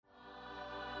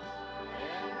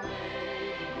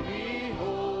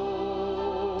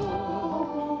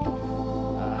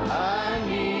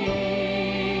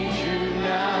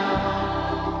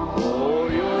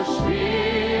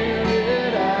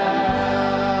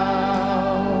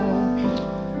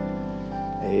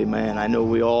Amen. I know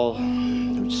we all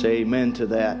would say amen to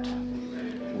that.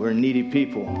 We're needy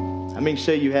people. I mean,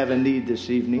 say you have a need this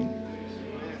evening.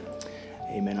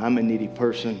 Amen. I'm a needy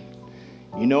person.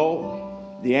 You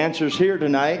know, the answer's here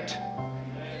tonight.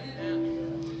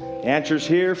 The answer's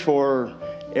here for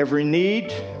every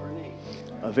need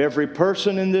of every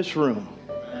person in this room.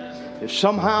 If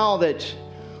somehow that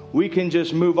we can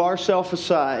just move ourselves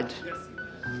aside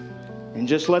and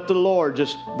just let the Lord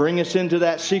just bring us into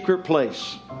that secret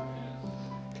place.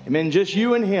 Amen. Just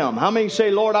you and Him. How many say,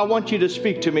 Lord, I want you to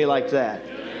speak to me like that?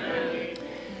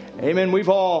 Amen. We've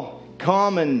all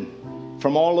come and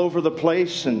from all over the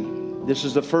place, and this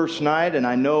is the first night, and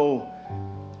I know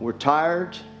we're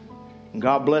tired. And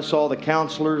God bless all the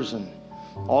counselors and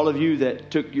all of you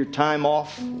that took your time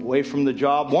off away from the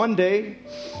job. One day,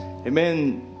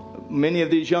 amen, many of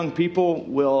these young people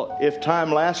will, if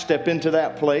time lasts, step into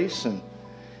that place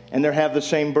and they have the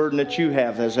same burden that you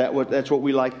have. That's what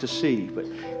we like to see.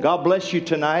 But God bless you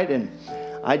tonight, and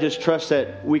I just trust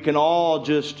that we can all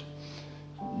just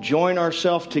join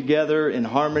ourselves together in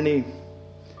harmony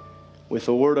with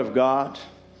the Word of God,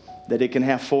 that it can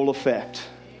have full effect.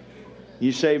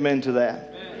 You say amen to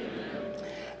that?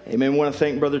 Amen. I want to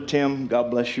thank Brother Tim. God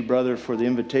bless you, brother, for the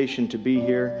invitation to be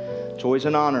here. It's always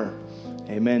an honor,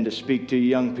 amen, to speak to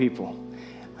young people.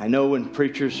 I know when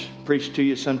preachers preach to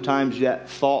you, sometimes that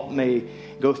thought may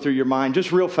go through your mind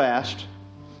just real fast.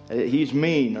 He's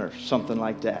mean or something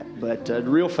like that, but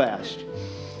real fast.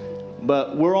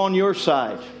 But we're on your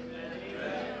side.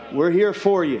 We're here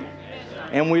for you,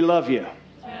 and we love you.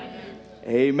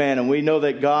 Amen. And we know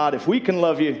that God, if we can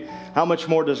love you, how much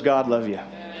more does God love you?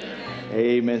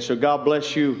 Amen. So God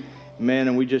bless you, amen.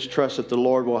 And we just trust that the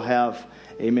Lord will have,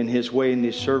 amen, His way in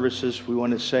these services. We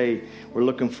want to say we're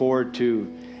looking forward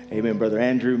to, amen, Brother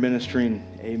Andrew ministering,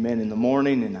 amen, in the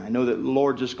morning. And I know that the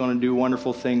Lord's just going to do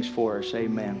wonderful things for us.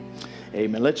 Amen.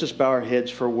 Amen. Let's just bow our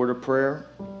heads for a word of prayer.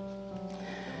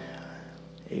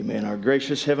 Amen. Our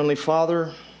gracious Heavenly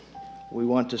Father, we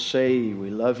want to say we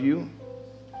love you.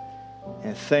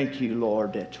 And thank you,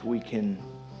 Lord, that we can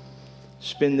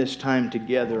spend this time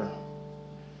together,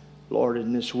 Lord,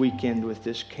 in this weekend with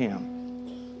this camp.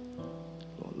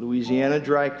 Louisiana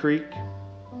Dry Creek,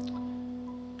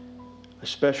 a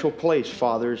special place,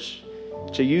 Father. It's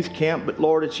a youth camp, but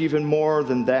Lord, it's even more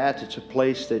than that. It's a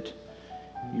place that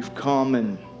you've come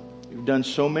and you've done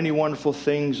so many wonderful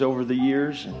things over the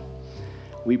years. And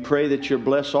we pray that you'll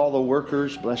bless all the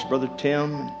workers, bless Brother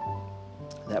Tim,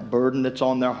 that burden that's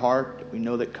on their heart that we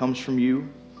know that comes from you.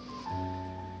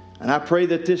 And I pray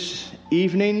that this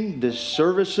evening, this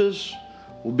services,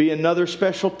 will be another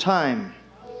special time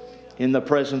in the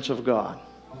presence of God.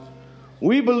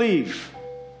 We believe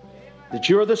that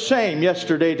you're the same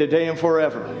yesterday, today, and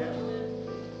forever.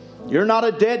 You're not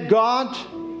a dead God.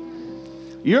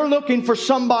 You're looking for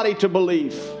somebody to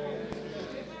believe.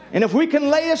 And if we can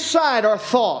lay aside our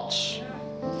thoughts,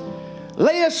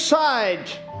 lay aside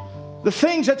the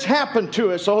things that's happened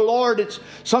to us. Oh, Lord, it's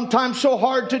sometimes so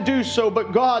hard to do so.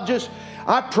 But God,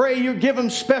 I pray you give them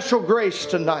special grace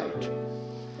tonight.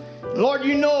 Lord,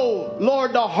 you know,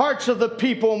 Lord, the hearts of the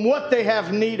people and what they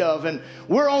have need of. And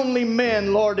we're only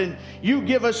men, Lord, and you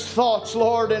give us thoughts,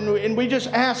 Lord. And we just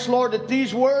ask, Lord, that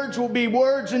these words will be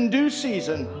words in due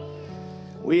season.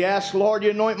 We ask, Lord,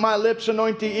 you anoint my lips,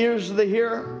 anoint the ears of the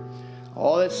hearer.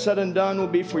 All that's said and done will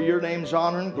be for your name's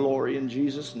honor and glory in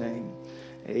Jesus' name.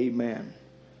 Amen.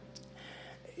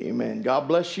 Amen. God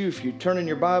bless you. If you turn in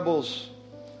your Bibles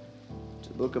to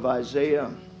the book of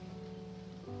Isaiah.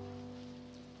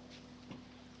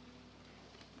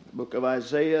 The book of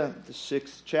Isaiah, the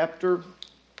 6th chapter.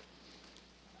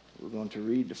 We're going to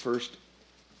read the first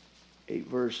 8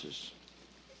 verses.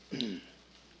 I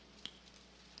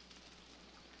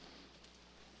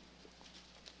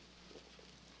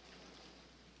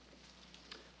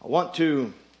want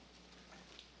to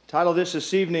title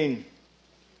this evening,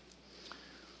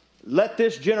 Let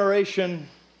This Generation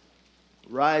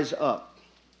Rise Up.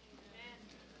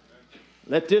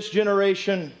 Let this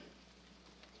generation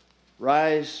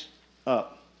rise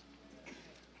up.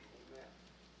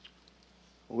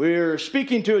 We're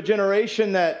speaking to a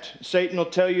generation that Satan will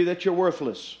tell you that you're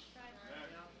worthless.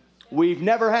 We've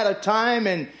never had a time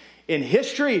in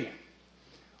history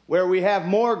where we have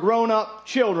more grown-up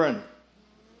children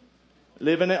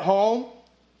living at home,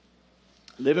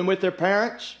 living with their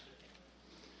parents.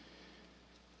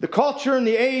 The culture and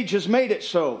the age has made it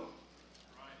so.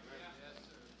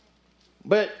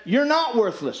 But you're not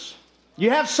worthless. You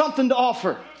have something to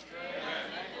offer.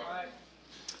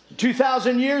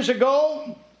 2,000 years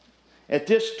ago,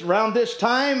 around this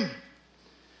time,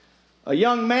 a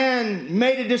young man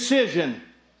made a decision.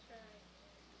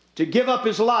 to give up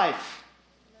his life.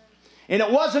 And it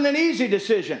wasn't an easy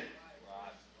decision.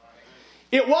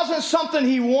 It wasn't something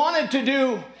he wanted to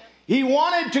do. He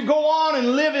wanted to go on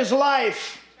and live his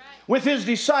life with his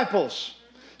disciples.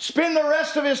 Spend the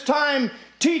rest of his time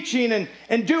teaching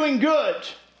and doing good.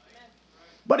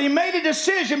 But he made a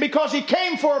decision because he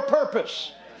came for a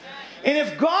purpose. And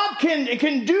if God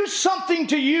can do something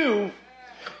to you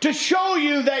to show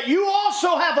you that you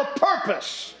also have a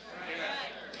purpose,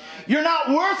 you're not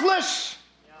worthless.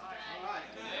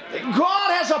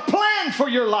 God has a plan for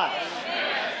your life.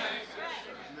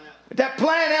 But that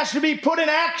plan has to be put in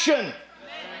action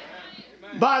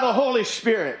by the Holy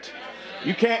Spirit.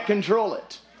 You can't control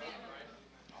it.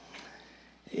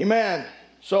 Amen.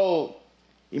 So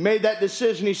he made that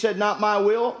decision. He said, not my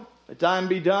will, but thine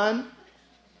be done.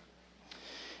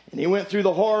 And he went through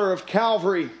the horror of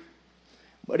Calvary,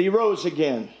 but he rose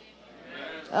again.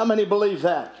 How many believe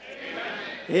that?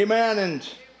 Amen. And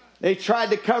they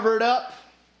tried to cover it up.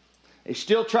 They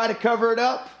still try to cover it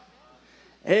up.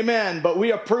 Amen. But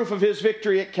we are proof of his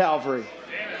victory at Calvary.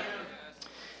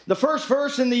 The first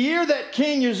verse, in the year that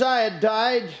King Uzziah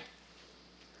died,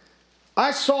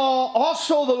 I saw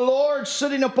also the Lord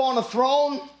sitting upon a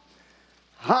throne,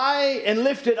 high and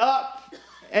lifted up,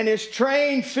 and his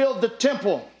train filled the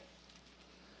temple.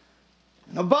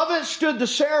 And above it stood the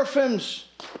seraphims.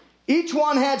 Each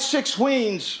one had 6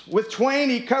 wings. With twain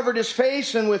he covered his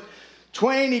face, and with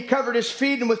twain he covered his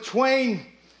feet, and with twain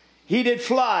he did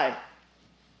fly.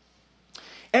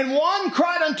 And one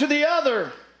cried unto the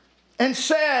other and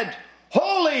said,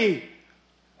 Holy,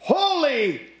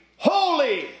 holy,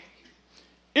 holy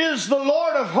is the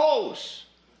Lord of hosts.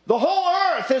 The whole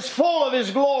earth is full of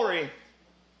his glory.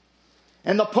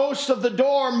 And the posts of the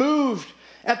door moved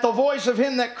at the voice of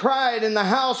him that cried, and the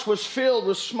house was filled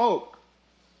with smoke.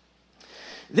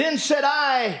 Then said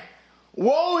I,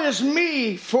 Woe is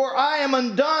me, for I am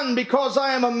undone, because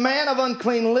I am a man of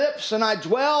unclean lips, and I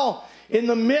dwell in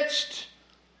the midst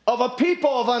of a people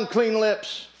of unclean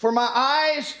lips. For my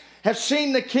eyes have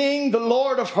seen the King, the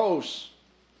Lord of hosts.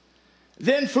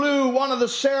 Then flew one of the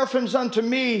seraphims unto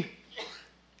me,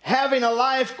 having a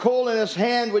live coal in his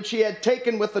hand, which he had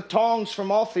taken with the tongs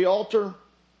from off the altar.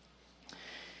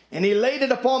 And he laid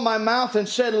it upon my mouth and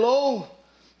said, Lo,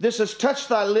 this has touched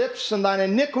thy lips, and thine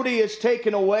iniquity is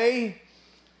taken away,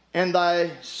 and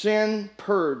thy sin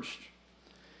purged.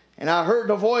 And I heard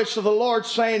the voice of the Lord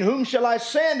saying, Whom shall I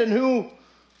send, and who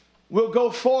will go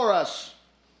for us?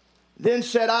 Then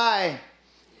said I,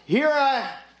 Here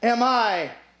am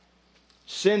I,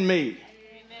 send me. Amen.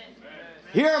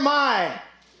 Here am I,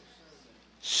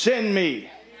 send me. Amen.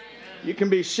 You can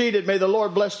be seated. May the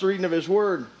Lord bless the reading of his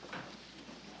word.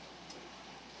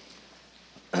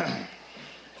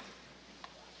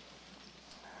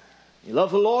 You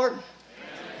love the Lord? Amen.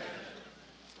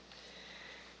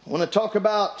 I want to talk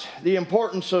about the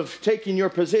importance of taking your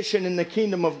position in the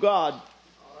kingdom of God.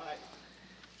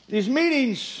 These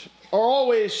meetings are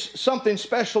always something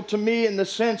special to me, in the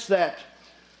sense that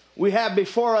we have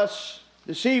before us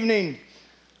this evening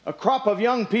a crop of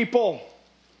young people,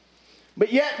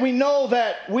 but yet we know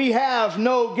that we have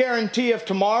no guarantee of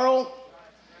tomorrow,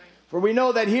 for we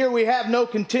know that here we have no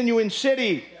continuing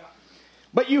city.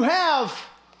 But you have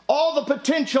all the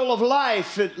potential of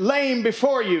life laying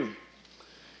before you.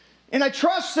 And I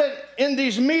trust that in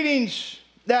these meetings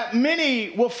that many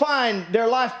will find their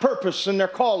life purpose and their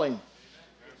calling.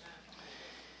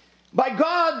 By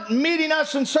God meeting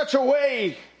us in such a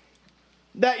way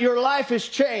that your life is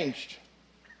changed.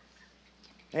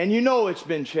 And you know it's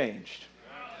been changed.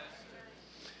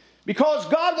 Because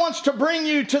God wants to bring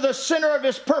you to the center of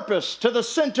his purpose, to the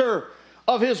center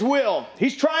of his will.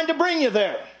 He's trying to bring you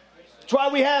there. That's why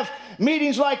we have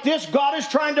meetings like this. God is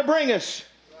trying to bring us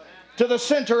to the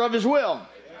center of his will.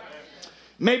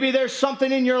 Maybe there's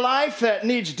something in your life that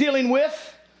needs dealing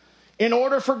with in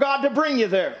order for God to bring you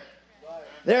there.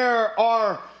 There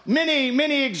are many,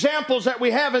 many examples that we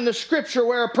have in the scripture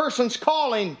where a person's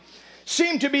calling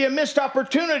seemed to be a missed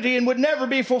opportunity and would never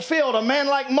be fulfilled. A man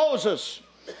like Moses.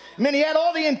 I mean, he had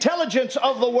all the intelligence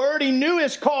of the word. He knew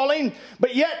his calling,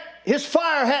 but yet his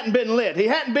fire hadn't been lit. He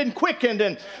hadn't been quickened.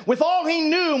 And with all he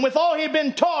knew and with all he had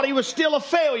been taught, he was still a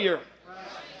failure.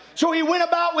 So he went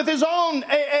about with his own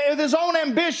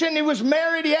ambition. He was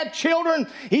married. He had children.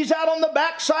 He's out on the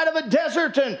backside of a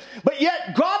desert. But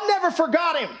yet God never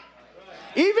forgot him.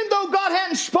 Even though God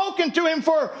hadn't spoken to him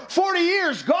for 40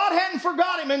 years, God hadn't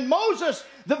forgot him. And Moses,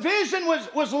 the vision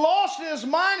was lost in his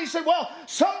mind. He said, well,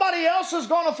 somebody else is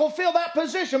going to fulfill that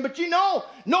position. But you know,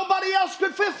 nobody else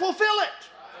could fulfill it.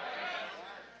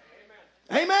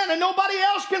 Amen. And nobody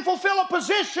else can fulfill a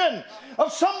position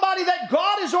of somebody that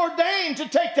God has ordained to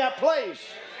take that place.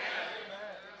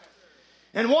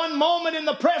 And one moment in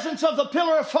the presence of the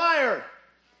pillar of fire,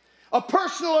 a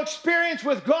personal experience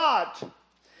with God,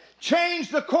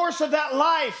 changed the course of that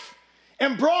life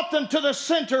and brought them to the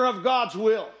center of God's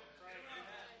will.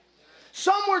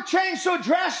 Some were changed so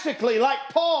drastically, like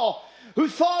Paul, who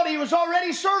thought he was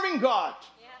already serving God.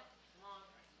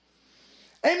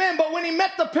 Amen. But when he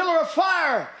met the pillar of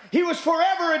fire, he was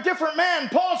forever a different man.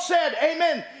 Paul said,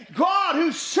 amen, God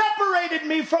who separated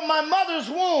me from my mother's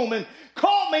womb and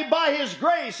called me by his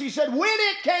grace. He said, when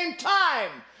it came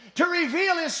time to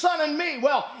reveal his son in me.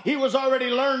 Well, he was already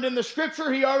learned in the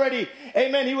scripture. He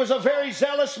was a very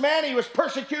zealous man. He was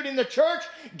persecuting the church,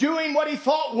 doing what he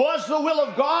thought was the will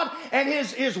of God. And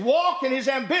his walk and his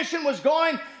ambition was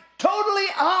going totally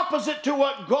opposite to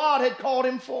what God had called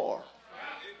him for.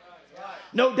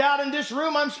 No doubt in this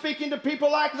room I'm speaking to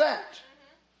people like that.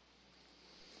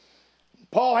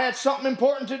 Paul had something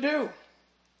important to do.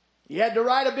 He had to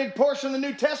write a big portion of the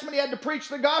New Testament. He had to preach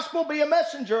the gospel, be a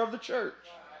messenger of the church.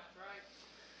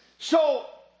 So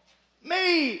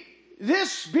may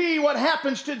this be what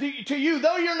happens to you.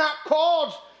 Though you're not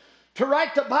called to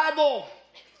write the Bible,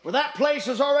 well, that place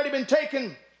has already been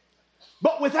taken.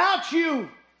 But without you,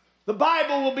 the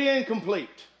Bible will be incomplete.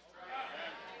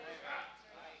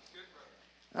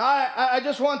 I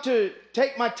just want to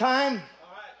take my time.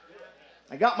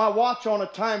 I got my watch on a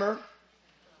timer.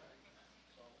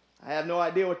 I have no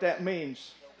idea what that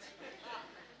means.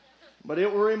 But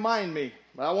it will remind me.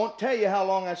 But I won't tell you how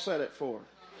long I set it for.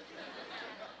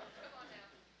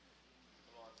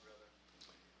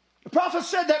 The prophet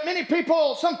said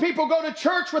that some people go to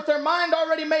church with their mind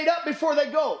already made up before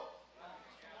they go.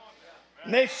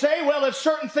 And they say, well, if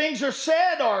certain things are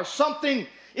said or something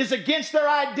is against their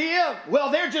idea, well,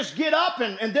 they'll just get up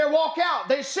and they'll walk out.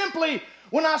 They simply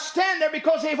will not stand there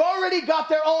because they've already got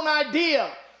their own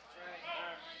idea.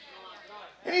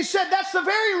 And he said that's the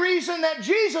very reason that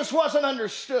Jesus wasn't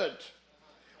understood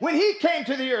when he came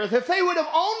to the earth. If they would have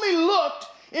only looked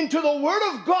into the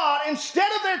Word of God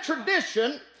instead of their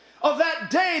tradition of that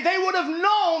day, they would have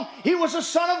known he was a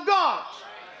Son of God.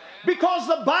 Because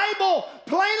the Bible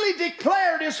plainly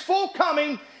declared his full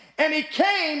coming, and he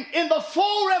came in the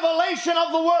full revelation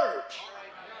of the Word.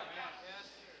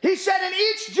 He said, and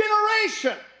each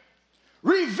generation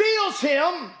reveals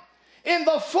him in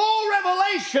the full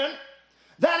revelation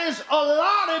that is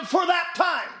allotted for that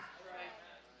time.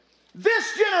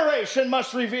 This generation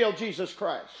must reveal Jesus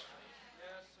Christ.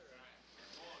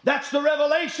 That's the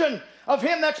revelation of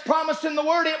him that's promised in the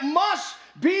Word. It must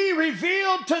be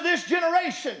revealed to this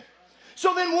generation.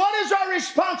 So then what is our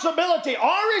responsibility?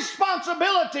 Our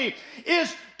responsibility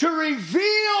is to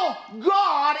reveal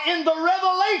God in the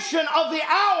revelation of the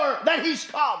hour that he's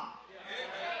come.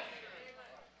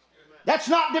 That's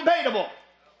not debatable.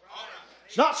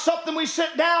 It's not something we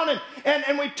sit down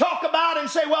and we talk about and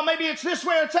say, well, maybe it's this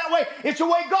way or it's that way. It's the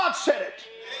way God said it.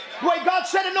 The way God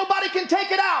said it, nobody can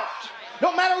take it out.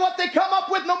 No matter what they come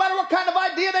up with, no matter what kind of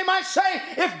idea they might say,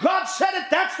 if God said it,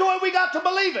 that's the way we got to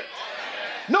believe it.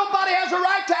 Nobody has a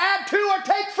right to add to or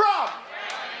take from.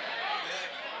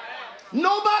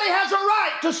 Nobody has a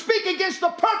right to speak against the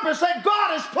purpose that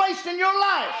God has placed in your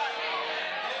life.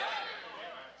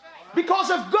 Because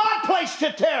if God placed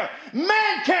it there,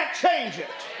 man can't change it.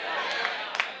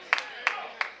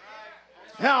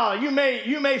 Now, you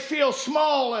may feel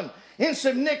small and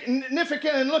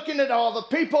insignificant in looking at all the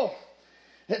people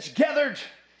that's gathered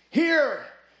here.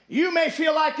 You may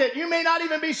feel like that. You may not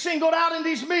even be singled out in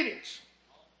these meetings.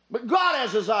 But God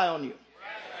has his eye on you.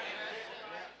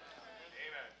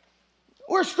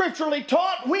 We're scripturally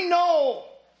taught. We know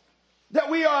that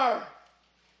we are,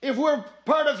 if we're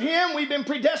part of him, we've been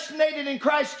predestinated in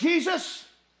Christ Jesus,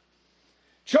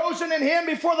 chosen in him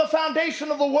before the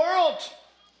foundation of the world,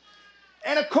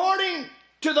 and according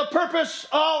to the purpose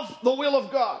of the will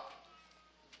of God.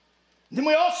 Then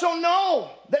we also know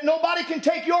that nobody can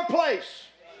take your place.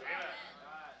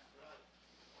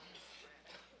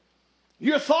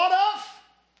 You're thought of,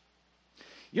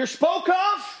 you're spoke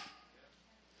of,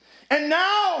 and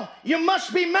now you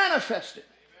must be manifested.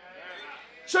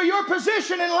 So your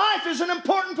position in life is an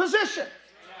important position.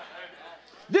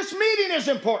 This meeting is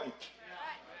important.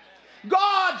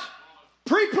 God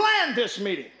pre-planned this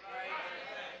meeting.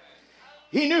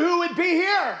 He knew who would be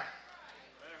here.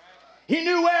 He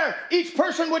knew where each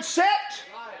person would sit.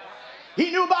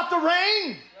 He knew about the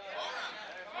rain.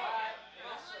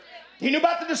 He knew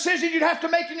about the decision you'd have to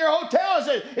make in your hotel.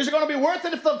 Is it going to be worth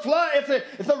it if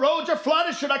the roads are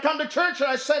flooded? Should I come to church? Should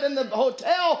I sit in the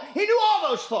hotel? He knew all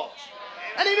those thoughts.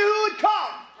 And he knew who would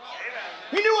come.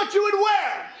 He knew what you would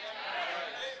wear.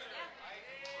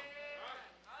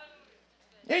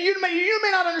 And you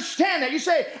may not understand that. You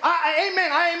say,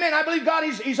 amen, I believe God,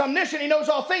 he's omniscient, he knows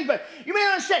all things, but you may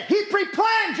not understand. He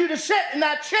pre-planned you to sit in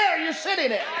that chair you're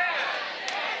sitting in.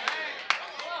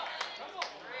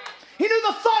 He knew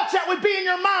the thoughts that would be in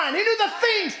your mind. He knew the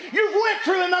things you've went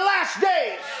through in the last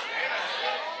days.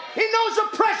 He knows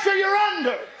the pressure you're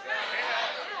under.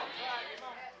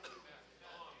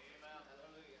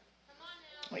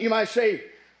 You might say,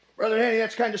 Brother Henry,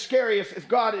 that's kind of scary. If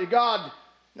God,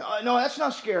 no, that's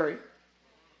not scary.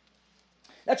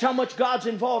 That's how much God's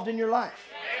involved in your life.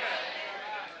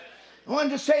 I wanted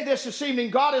to say this evening.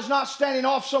 God is not standing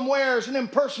off somewhere as an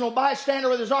impersonal bystander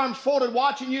with his arms folded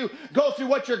watching you go through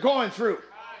what you're going through.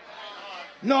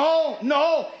 No.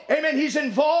 Amen. He's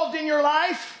involved in your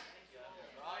life.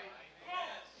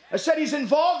 I said he's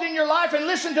involved in your life. And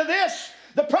listen to this.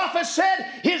 The prophet said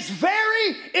his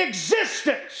very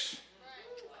existence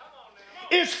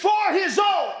is for his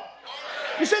own.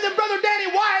 You say, then Brother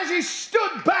Danny, why has he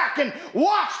stood back and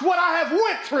watched what I have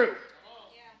went through?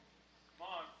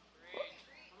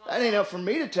 That ain't up for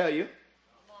me to tell you.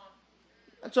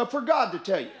 That's up for God to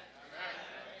tell you.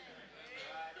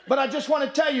 But I just want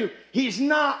to tell you, he's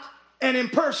not an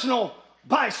impersonal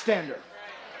bystander.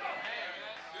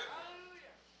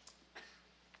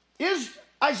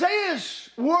 Isaiah's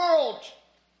world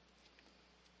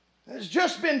has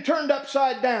just been turned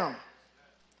upside down.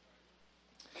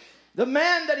 The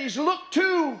man that he's looked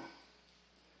to,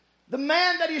 the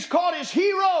man that he's called his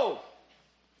hero,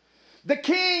 the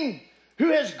king who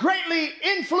has greatly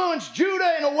influenced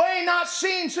Judah in a way not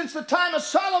seen since the time of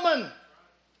Solomon,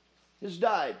 has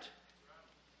died.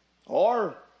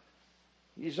 Or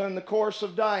he's on the course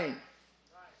of dying.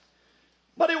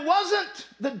 But it wasn't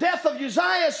the death of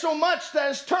Uzziah so much that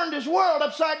has turned his world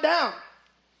upside down.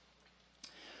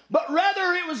 But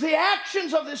rather it was the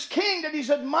actions of this king that he's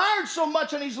admired so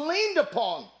much and he's leaned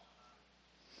upon.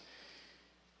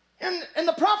 And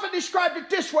the prophet described it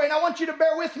this way, and I want you to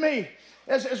bear with me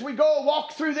as we go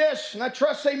walk through this. And I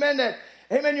trust, amen, that,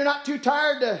 amen, you're not too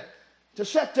tired to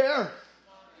sit there.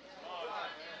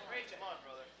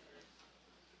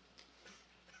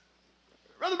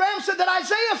 Brother Branham said that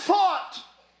Isaiah thought,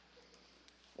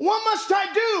 what must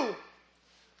I do?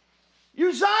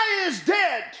 Uzziah is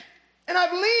dead, and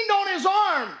I've leaned on his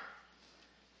arm.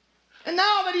 And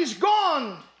now that he's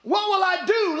gone, what will I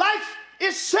do? Life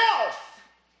itself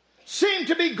seemed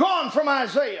to be gone from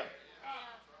Isaiah.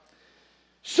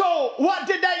 So what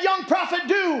did that young prophet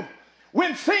do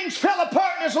when things fell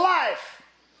apart in his life?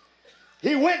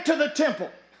 He went to the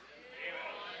temple.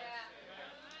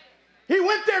 He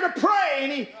went there to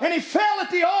pray, and he fell at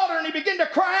the altar, and he began to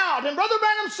cry out. And Brother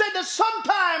Branham said that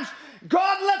sometimes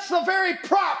God lets the very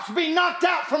props be knocked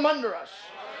out from under us.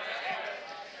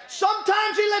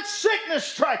 Sometimes he lets sickness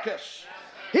strike us.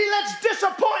 He lets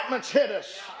disappointments hit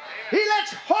us. He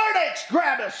lets heartaches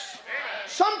grab us.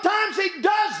 Sometimes he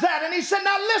does that, and he said,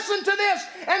 now listen to this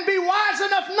and be wise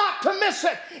enough not to miss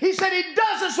it. He said he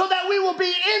does it so that we will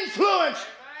be influenced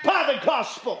by the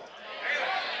gospel.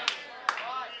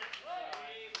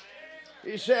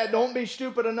 He said, don't be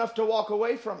stupid enough to walk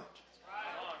away from it.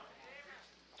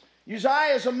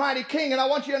 Uzziah is a mighty king, and I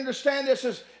want you to understand this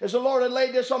as the Lord had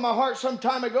laid this on my heart some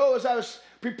time ago as I was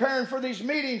preparing for these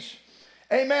meetings.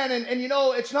 Amen. And you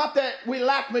know, it's not that we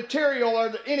lack material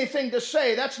or anything to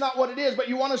say. That's not what it is, but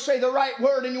you want to say the right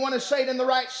word, and you want to say it in the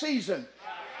right season.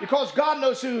 Because God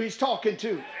knows who he's talking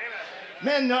to.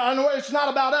 Men, it's not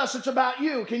about us, it's about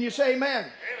you. Can you say amen?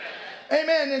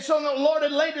 Amen. And so the Lord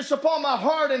had laid this upon my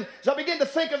heart, and as I began to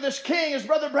think of this king, as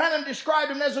Brother Branham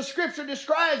described him, as the scripture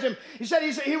describes him, he said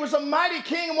he was a mighty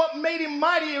king, and what made him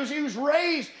mighty was he was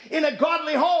raised in a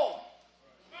godly home.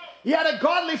 He had a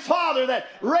godly father that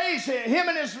raised him,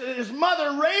 and his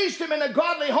mother raised him in a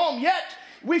godly home. Yet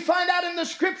we find out in the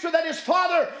scripture that his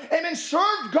father, amen,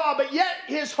 served God, but yet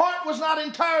his heart was not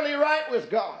entirely right with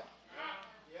God.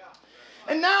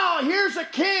 And now here's a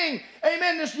king,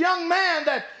 amen, this young man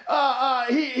that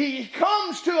he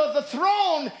comes to the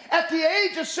throne at the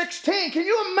age of 16. Can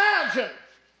you imagine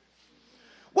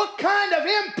what kind of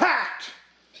impact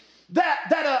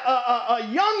that a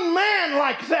young man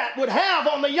like that would have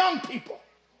on the young people?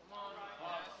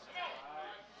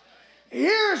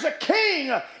 Here's a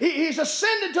king. He's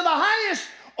ascended to the highest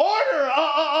order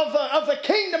of the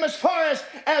kingdom as far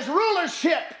as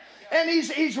rulership. And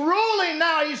he's ruling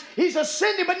now. He's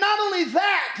ascending. But not only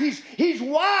that, he's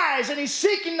wise, and he's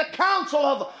seeking the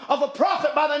counsel of a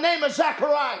prophet by the name of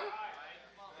Zechariah.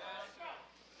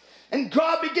 And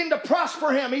God began to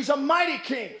prosper him. He's a mighty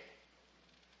king.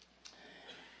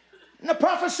 And the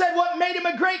prophet said what made him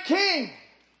a great king.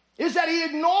 is that he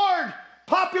ignored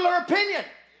popular opinion.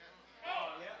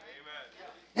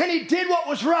 And he did what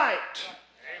was right.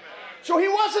 So he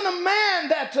wasn't a man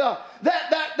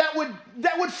that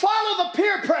would follow the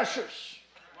peer pressures.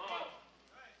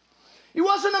 He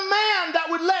wasn't a man that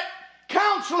would let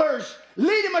counselors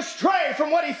lead him astray from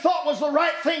what he thought was the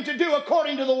right thing to do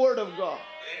according to the Word of God.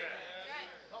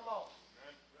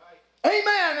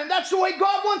 Amen. And that's the way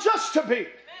God wants us to be.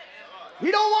 He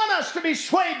don't want us to be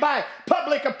swayed by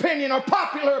public opinion or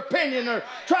popular opinion or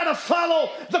try to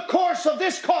follow the course of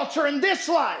this culture and this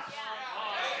life.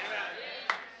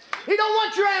 He don't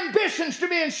want your ambitions to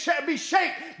be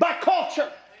shaped by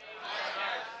culture.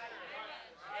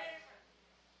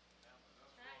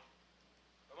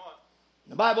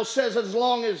 The Bible says as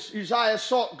long as Uzziah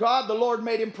sought God, the Lord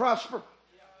made him prosper.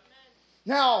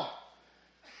 Now,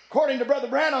 according to Brother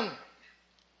Branham,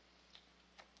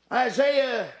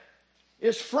 Isaiah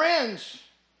is friends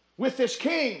with this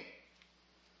king.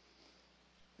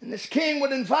 And this king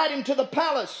would invite him to the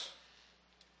palace.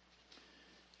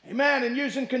 Amen. And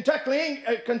using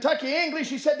Kentucky English,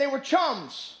 he said they were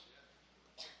chums.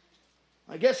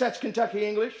 I guess that's Kentucky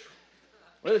English.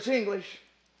 Well, it's English.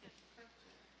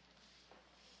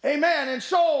 Amen. And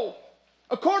so,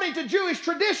 according to Jewish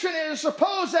tradition, it is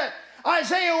supposed that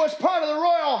Isaiah was part of the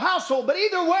royal household. But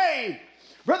either way,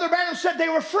 Brother Branham said they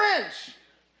were friends.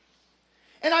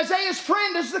 And Isaiah's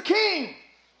friend is the king.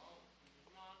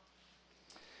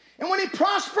 And when he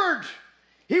prospered,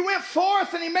 he went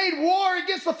forth and he made war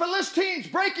against the Philistines,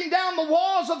 breaking down the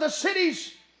walls of the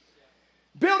cities,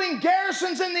 building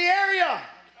garrisons in the area.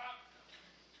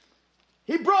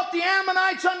 He brought the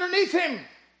Ammonites underneath him.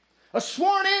 A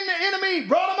sworn enemy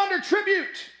brought him under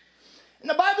tribute. And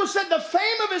the Bible said the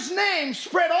fame of his name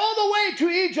spread all the way to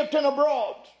Egypt and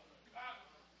abroad.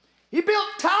 He built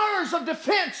towers of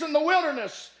defense in the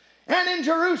wilderness and in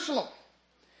Jerusalem.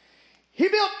 He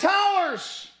built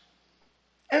towers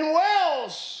and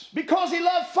wells because he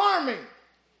loved farming.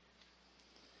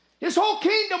 His whole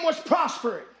kingdom was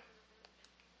prospering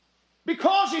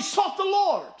because he sought the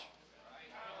Lord.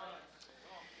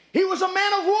 He was a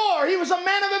man of war. He was a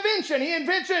man of invention. He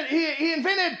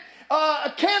invented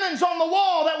cannons on the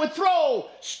wall that would throw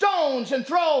stones and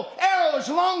throw arrows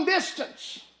long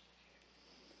distance.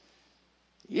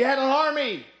 He had an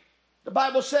army. The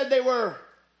Bible said they were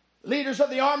leaders of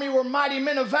the army were mighty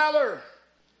men of valor.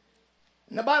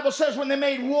 And the Bible says when they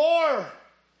made war,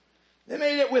 they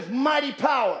made it with mighty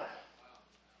power.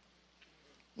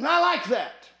 And I like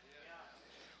that.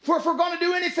 For if we're going to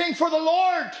do anything for the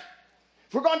Lord,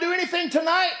 if we're going to do anything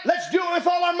tonight, let's do it with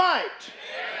all our might.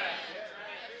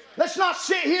 Let's not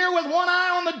sit here with one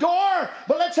eye on the door,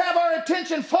 but let's have our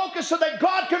attention focused so that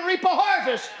God can reap a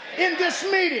harvest in this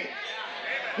meeting.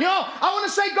 You know, I want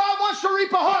to say God wants to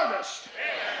reap a harvest.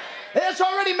 Let's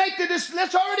already make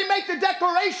the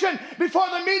declaration before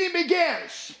the meeting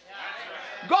begins.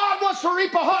 God wants to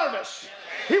reap a harvest.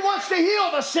 He wants to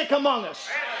heal the sick among us.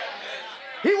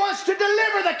 He wants to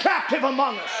deliver the captive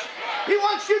among us. He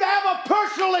wants you to have a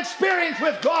personal experience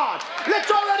with God.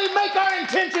 Let's already make our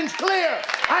intentions clear.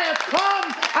 I have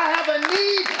come. I have a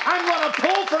need. I'm going to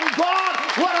pull from God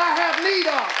what I have need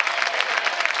of.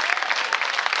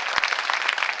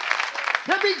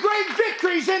 There'll be great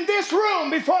victories in this room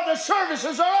before the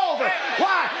services are over.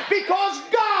 Why? Because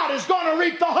God is going to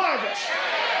reap the harvest.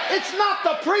 It's not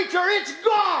the preacher, it's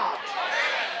God.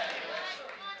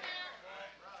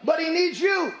 But He needs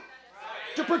you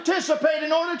to participate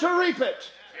in order to reap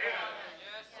it.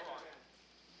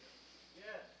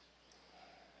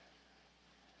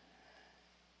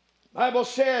 The Bible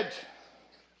said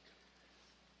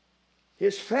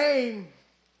his fame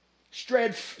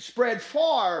spread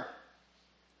far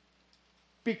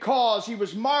because he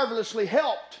was marvelously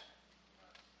helped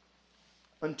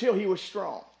until he was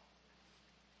strong.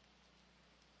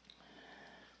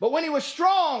 But when he was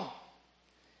strong,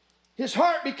 his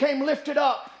heart became lifted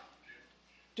up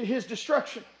to his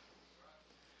destruction.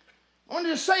 I wanted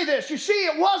to say this. You see,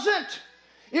 it wasn't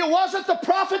the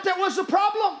prophet that was the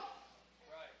problem.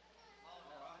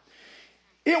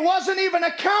 It wasn't even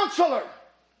a counselor.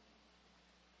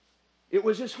 It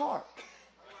was his heart.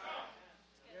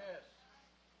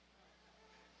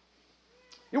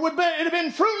 It would have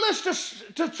been fruitless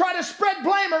to try to spread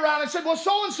blame around and say, well,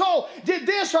 so-and-so did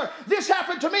this or this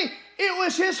happened to me. It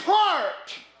was his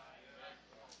heart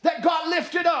that got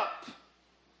lifted up.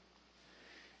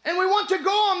 And we want to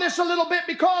go on this a little bit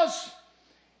because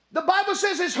the Bible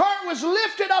says his heart was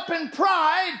lifted up in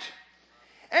pride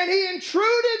and he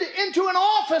intruded into an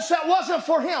office that wasn't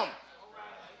for him.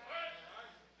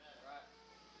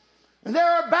 And there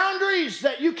are boundaries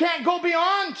that you can't go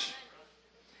beyond.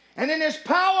 And in his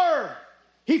power,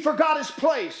 he forgot his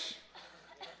place.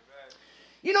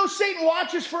 You know, Satan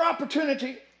watches for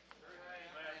opportunity.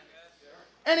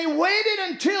 And he waited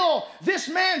until this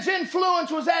man's influence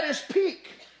was at his peak.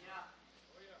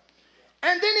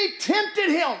 And then he tempted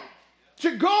him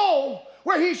to go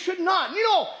where he should not. You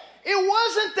know, it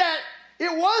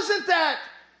wasn't that,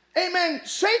 amen,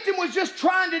 Satan was just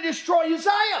trying to destroy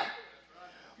Uzziah.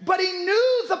 But he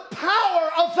knew the power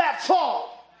of that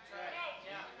fall.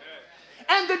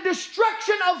 And the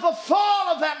destruction of the fall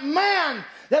of that man,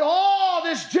 that all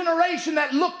this generation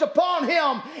that looked upon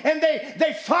him and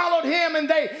they followed him and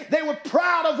they were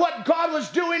proud of what God was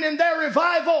doing in their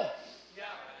revival.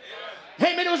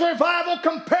 Amen. It was a revival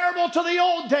comparable to the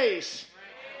old days.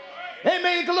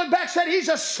 Amen. You can look back and say he's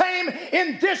the same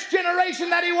in this generation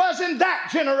that he was in that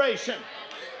generation.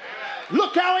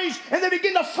 Look how and they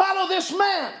begin to follow this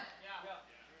man.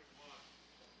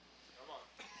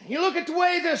 You look at the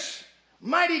way this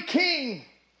mighty king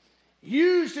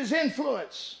used his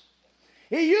influence.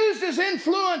 He used his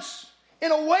influence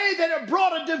in a way that it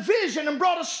brought a division and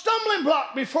brought a stumbling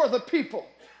block before the people.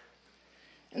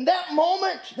 In that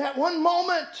moment, that one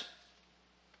moment,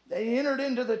 they entered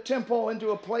into the temple, into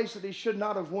a place that he should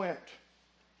not have went.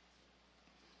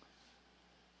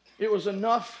 It was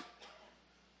enough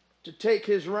to take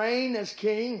his reign as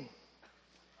king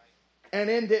and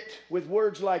end it with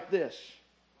words like this.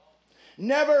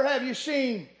 Never have you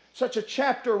seen such a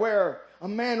chapter where a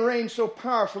man reigned so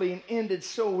powerfully and ended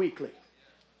so weakly.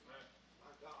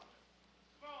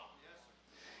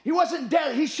 He wasn't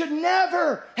dead. He should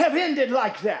never have ended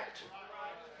like that.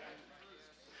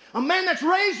 A man that's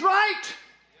raised right.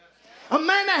 A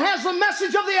man that has the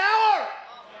message of the hour.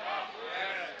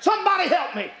 Somebody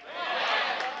help me.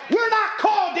 We're not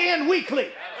called to end weakly.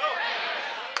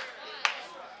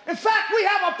 In fact, we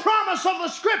have a promise of the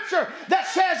scripture that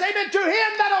says, amen, to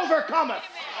him that overcometh,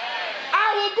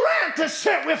 I will grant to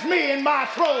sit with me in my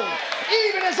throne,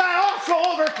 even as I also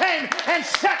overcame and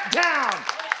sat down.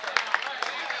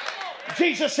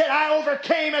 Jesus said, I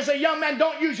overcame as a young man.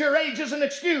 Don't use your age as an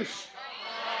excuse.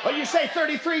 Well, you say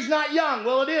 33 is not young.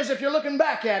 Well, it is if you're looking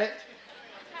back at it.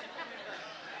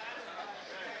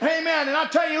 Amen. And I'll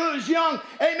tell you, it was young.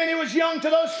 Amen. He was young to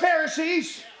those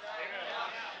Pharisees.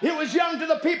 It was young to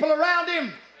the people around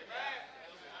him.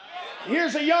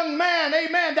 Here's a young man,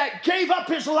 amen, that gave up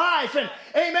his life. And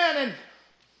amen. And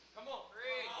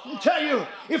I'll tell you,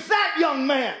 if that young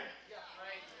man,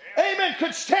 amen,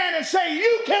 could stand and say,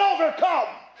 you can overcome,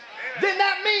 then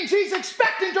that means he's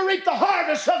expecting to reap the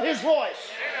harvest of his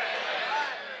voice.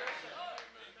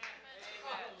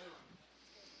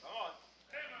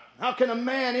 How can a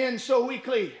man end so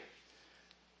weakly?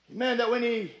 Amen, that when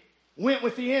he went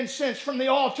with the incense from the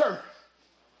altar,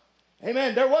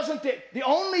 amen, there wasn't the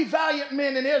only valiant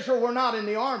men in Israel were not in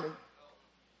the army.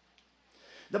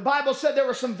 The Bible said there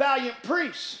were some valiant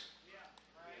priests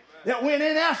that went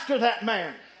in after that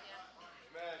man.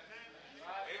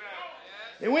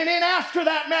 They went in after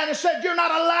that man and said, you're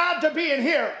not allowed to be in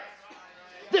here.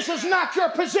 This is not your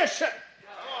position.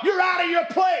 You're out of your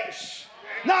place.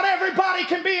 Not everybody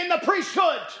can be in the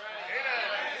priesthood.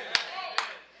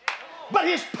 But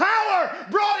his power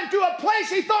brought him to a place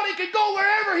he thought he could go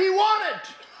wherever he wanted.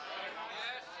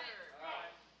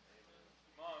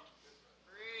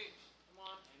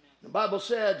 The Bible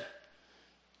said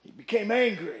he became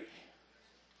angry.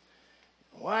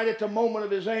 Right at the moment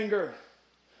of his anger,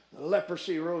 the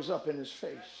leprosy rose up in his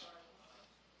face.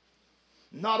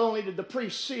 Not only did the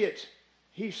priest see it,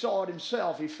 he saw it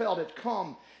himself. He felt it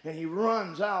come, and he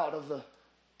runs out of the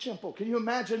temple. Can you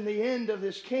imagine the end of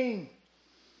this king?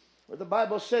 Where the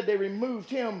Bible said they removed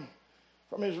him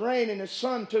from his reign and his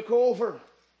son took over.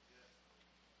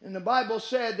 And the Bible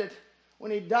said that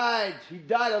when he died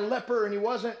a leper, and he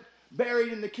wasn't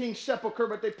buried in the king's sepulcher,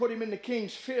 but they put him in the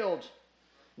king's field.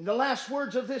 And the last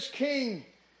words of this king,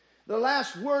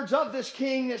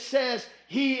 it says,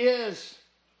 he is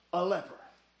a leper.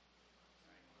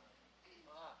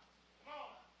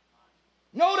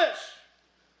 Notice,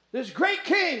 this great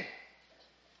king,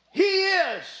 he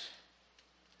is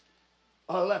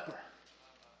a leper.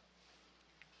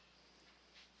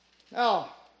 Now,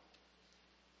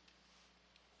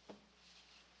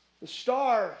 the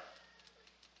star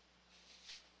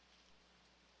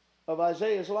of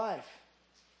Isaiah's life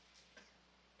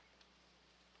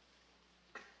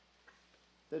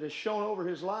that has shone over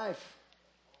his life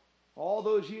all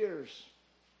those years,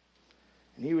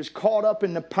 and he was caught up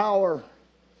in the power,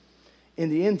 in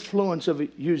the influence of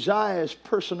Uzziah's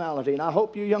personality. And I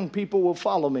hope you young people will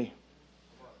follow me.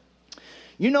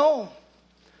 You know,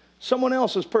 someone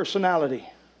else's personality,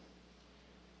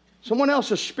 someone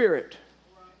else's spirit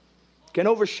can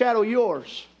overshadow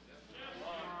yours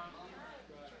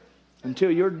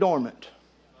until you're dormant.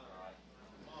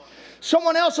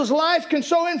 Someone else's life can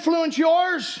so influence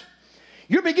yours,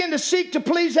 you begin to seek to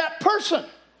please that person.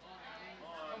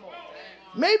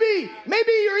 Maybe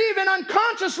you're even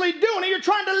unconsciously doing it. You're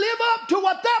trying to live up to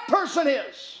what that person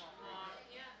is.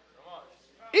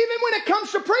 Even when it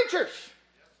comes to preachers.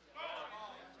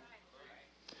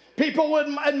 People would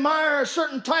admire a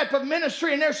certain type of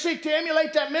ministry and they seek to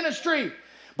emulate that ministry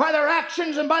by their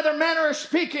actions and by their manner of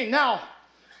speaking. Now,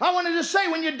 I wanted to say,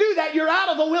 when you do that, you're out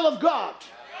of the will of God.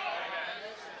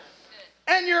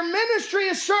 And your ministry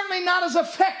is certainly not as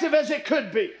effective as it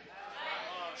could be.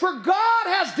 For God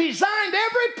has designed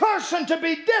every person to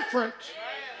be different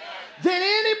than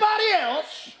anybody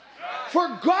else. For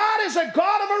God is a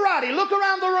God of variety. Look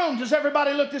around the room. Does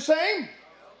everybody look the same?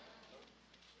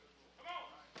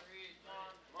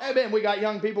 Amen. We got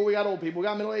young people, we got old people, we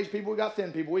got middle-aged people, we got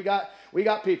thin people, we got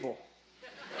people.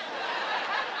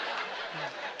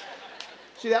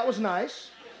 See, that was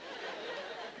nice.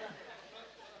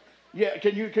 Yeah,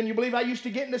 can you believe I used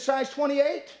to get into size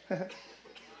 28?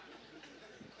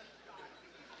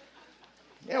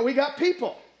 Yeah, we got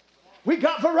people. We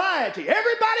got variety.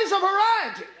 Everybody's a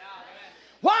variety.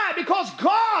 Why? Because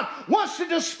God wants to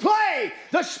display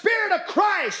the Spirit of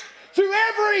Christ through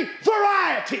every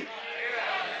variety.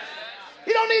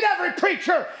 You don't need every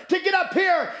preacher to get up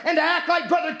here and to act like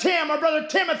Brother Tim or Brother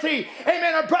Timothy,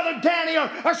 amen, or Brother Danny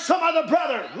or some other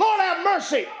brother. Lord have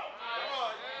mercy.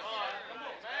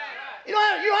 You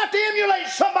don't have to emulate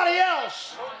somebody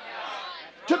else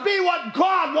to be what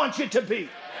God wants you to be.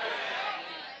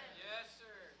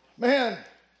 Man,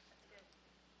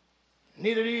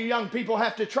 neither do you young people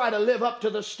have to try to live up to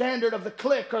the standard of the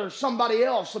clique or somebody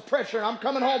else, the pressure. I'm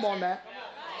coming home on that.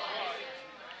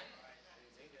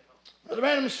 Brother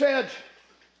Branham said,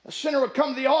 a sinner would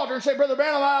come to the altar and say, Brother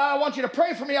Branham, I want you to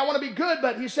pray for me. I want to be good.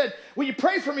 But he said, will you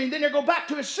pray for me? And then he'll go back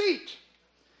to his seat.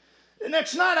 The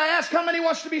next night I asked how many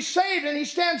wants to be saved. And he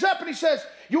stands up and he says,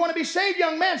 you want to be saved,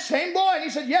 young man? Same boy. And he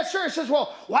said, yes, sir. He says,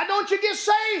 well, why don't you get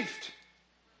saved?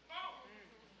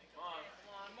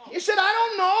 He said, I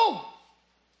don't know.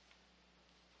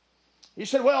 He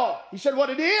said, what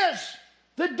it is,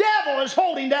 the devil is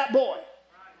holding that boy.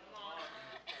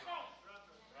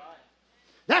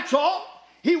 That's all.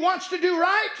 He wants to do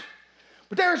right,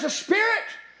 but there is a spirit,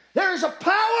 there is a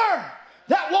power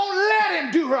that won't let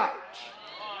him do right.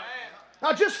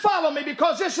 Now just follow me,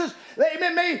 because this is,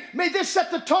 may this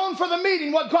set the tone for the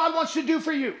meeting, what God wants to do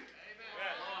for you.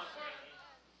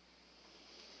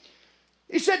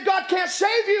 He said God can't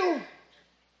save you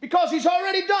because he's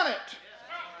already done it.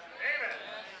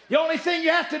 The only thing you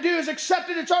have to do is accept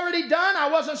it. It's already done. I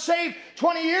wasn't saved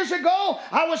 20 years ago.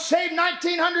 I was saved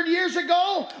 1900 years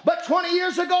ago. But 20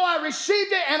 years ago I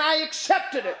received it and I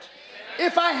accepted it.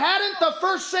 If I hadn't, the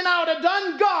first sin I would have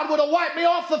done, God would have wiped me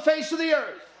off the face of the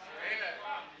earth.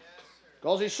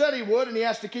 Because he said he would, and he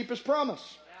has to keep his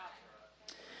promise.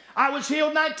 I was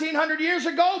healed 1900 years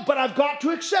ago, but I've got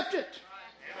to accept it.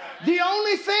 The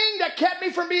only thing that kept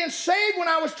me from being saved when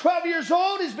I was 12 years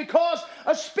old is because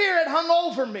a spirit hung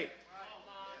over me.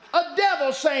 A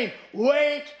devil saying,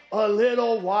 wait a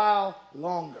little while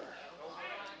longer.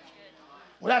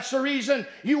 Well, that's the reason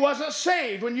you wasn't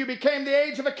saved when you became the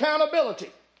age of accountability.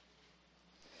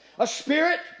 A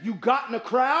spirit, you got in a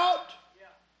crowd,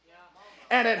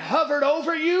 and it hovered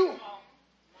over you,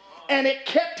 and it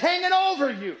kept hanging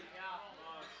over you.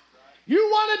 You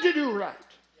wanted to do right.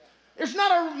 There's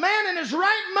not a man in his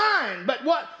right mind but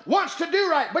what wants to do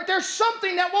right. But there's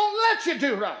something that won't let you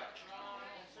do right.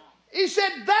 He said,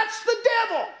 that's the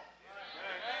devil.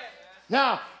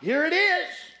 Now, here it is.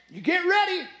 You get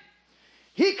ready.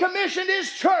 He commissioned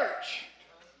his church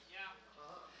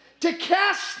to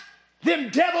cast them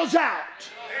devils out.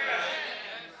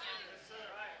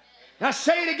 Now,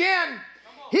 say it again.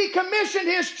 He commissioned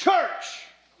his church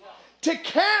to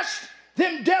cast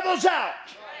them devils out.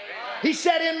 He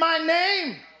said, in my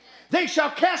name, they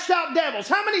shall cast out devils.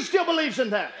 How many still believes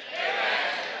in that?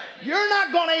 Amen. You're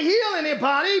not going to heal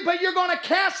anybody, but you're going to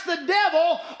cast the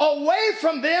devil away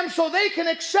from them so they can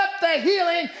accept the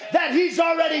healing that he's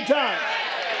already done.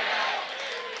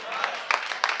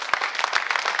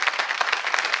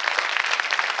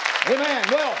 Amen.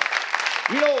 Well,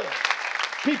 you know,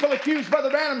 people accuse Brother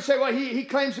Branham and say, well, he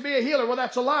claims to be a healer. Well,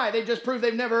 that's a lie. They just prove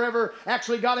they've never, ever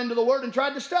actually got into the Word and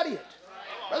tried to study it.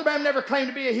 Brother Branham never claimed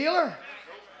to be a healer.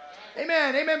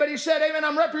 Amen. Amen. But he said, amen,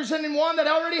 I'm representing one that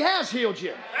already has healed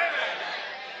you.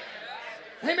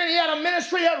 Amen. He had a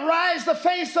ministry that raised the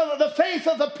faith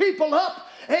of the people up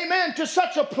amen, to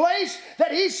such a place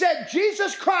that he said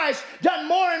Jesus Christ done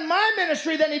more in my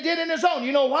ministry than he did in his own.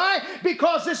 You know why?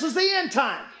 Because this is the end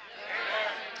time.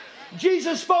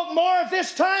 Jesus spoke more of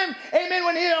this time, amen,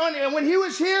 when he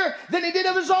was here than he did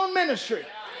of his own ministry.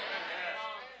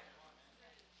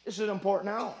 This is an important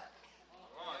hour.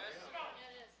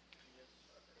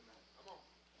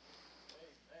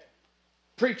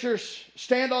 Preachers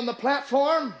stand on the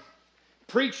platform,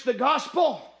 preach the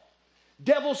gospel,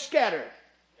 devils scatter.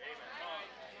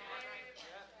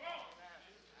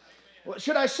 Well,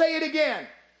 should I say it again?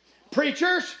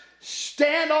 Preachers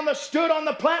stood on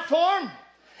the platform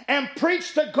and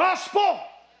preach the gospel,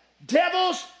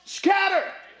 devils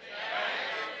scatter.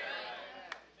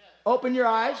 Open your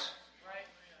eyes.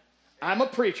 I'm a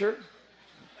preacher.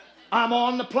 I'm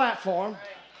on the platform.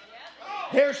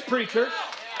 Here's preachers.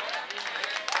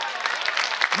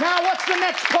 Now what's the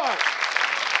next part?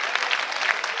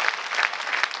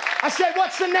 I said,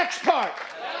 what's the next part?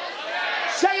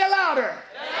 Say it louder.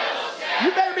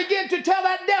 You better begin to tell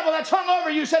that devil that's hung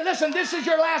over you, say, listen, this is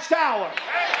your last hour.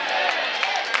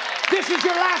 This is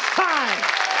your last time.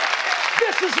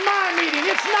 This is my meeting.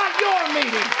 It's not your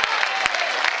meeting.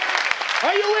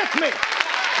 Are you with me?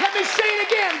 Let me say it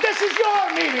again. This is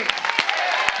your meeting.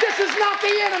 This is not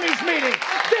the enemy's meeting.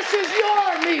 This is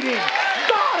your meeting.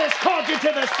 God has called you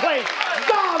to this place.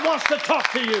 God wants to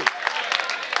talk to you.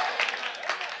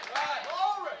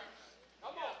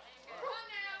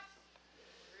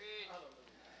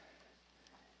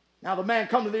 Now the man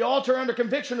come to the altar under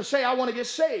conviction to say, I want to get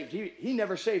saved. He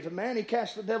never saved the man. He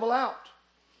cast the devil out.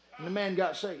 And the man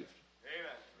got saved. Amen.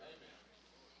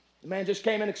 The man just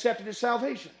came and accepted his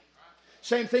salvation.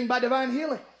 Same thing by divine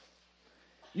healing.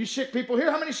 You sick people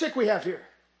here, how many sick we have here?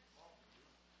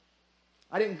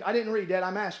 I didn't read that.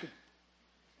 I'm asking.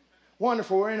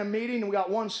 Wonderful. We're in a meeting and we got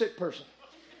one sick person.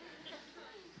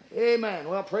 Amen.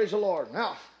 Well, praise the Lord.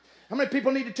 Now, how many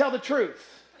people need to tell the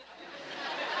truth?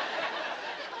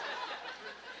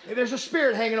 If there's a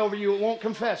spirit hanging over you, it won't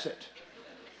confess it.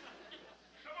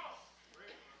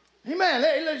 Amen.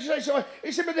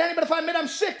 He said, but Danny, but if I admit I'm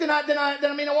sick, then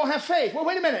I won't have faith. Well,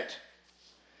 wait a minute.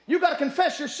 You've got to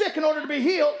confess you're sick in order to be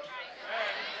healed.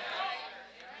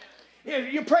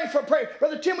 You pray.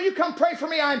 Brother Tim, will you come pray for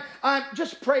me?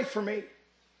 Just pray for me.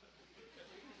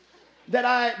 That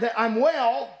I'm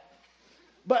well.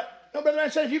 But no, Brother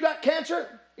Man said, if you got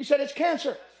cancer, he said it's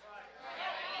cancer.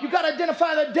 You've got to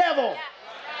identify the devil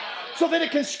so that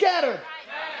it can scatter.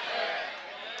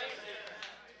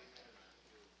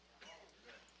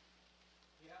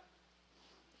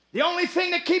 The only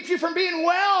thing that keeps you from being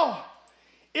well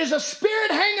is a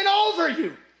spirit hanging over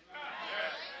you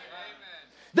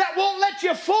that won't let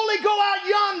you fully go out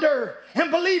yonder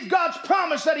and believe God's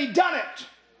promise that He done it.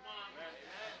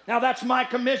 Now that's my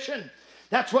commission.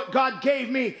 That's what God gave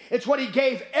me. It's what He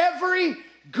gave every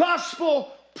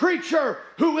gospel preacher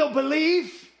who will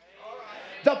believe.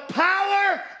 The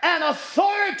power and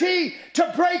authority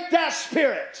to break that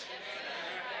spirit.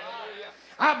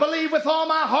 I believe with all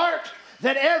my heart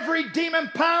that every demon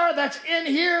power that's in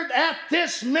here at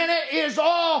this minute is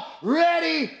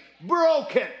already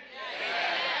broken.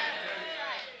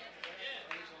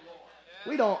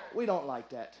 We don't like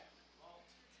that.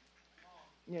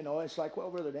 You know, it's like,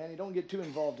 well, Brother Danny, don't get too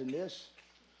involved in this.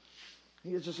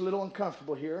 He's just a little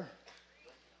uncomfortable here.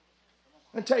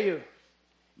 I tell you,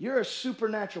 you're a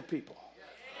supernatural people.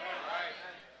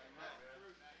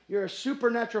 You're a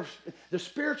supernatural. The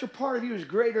spiritual part of you is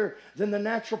greater than the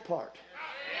natural part.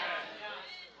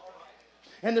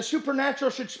 And the supernatural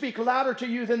should speak louder to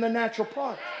you than the natural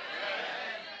part.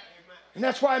 And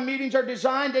that's why meetings are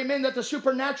designed, amen, that the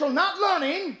supernatural, not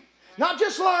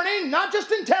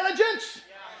just intelligence,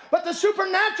 but the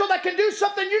supernatural that can do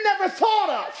something you never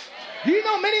thought of. Do you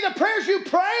know many of the prayers you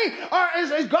pray are,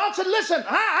 as God said, listen,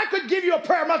 I could give you a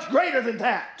prayer much greater than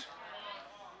that.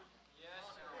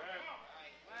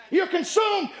 You're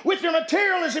consumed with your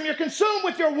materialism. You're consumed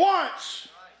with your wants.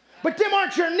 But them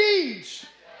aren't your needs.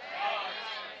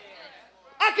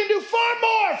 I can do far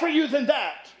more for you than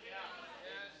that.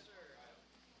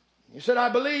 You said, I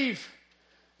believe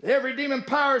that every demon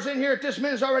power is in here at this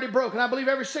minute is already broken. I believe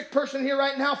every sick person here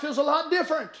right now feels a lot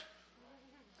different.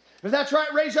 If that's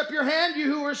right, raise up your hand, you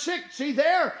who are sick. See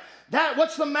there?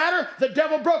 What's the matter? The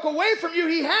devil broke away from you.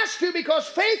 He has to, because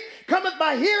faith cometh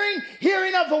by hearing,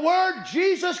 hearing of the word.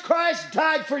 Jesus Christ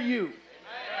died for you.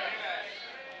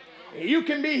 Amen. You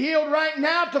can be healed right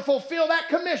now to fulfill that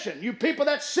commission. You people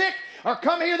that's sick or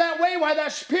come here that way, while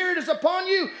that Spirit is upon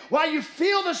you, while you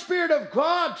feel the Spirit of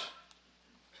God,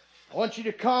 I want you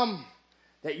to come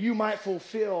that you might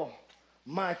fulfill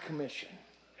my commission.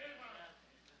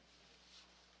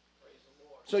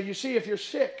 So you see, if you're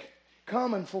sick,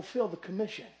 come and fulfill the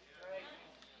commission.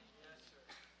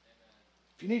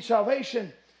 If you need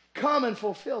salvation, come and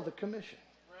fulfill the commission.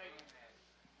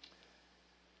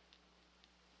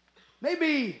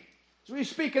 Maybe, as we're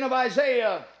speaking of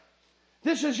Isaiah,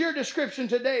 this is your description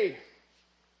today.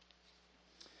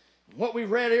 What we've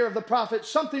read here of the prophet,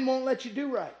 something won't let you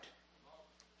do right.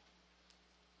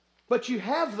 But you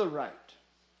have the right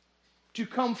to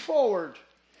come forward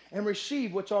and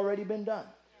receive what's already been done.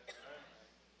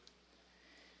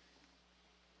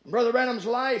 Brother Branham's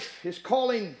life, his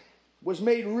calling was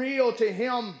made real to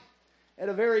him at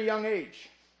a very young age.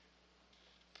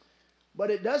 But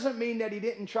it doesn't mean that he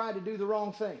didn't try to do the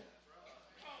wrong thing.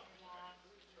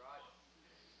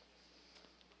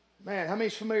 Man, how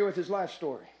many's familiar with his life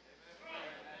story?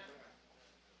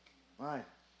 All right.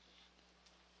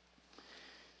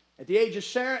 At the age of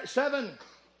 7,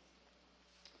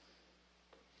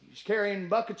 he's carrying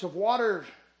buckets of water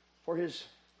for his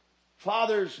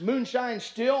father's moonshine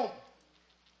still.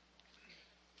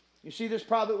 You see, this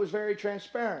prophet was very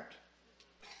transparent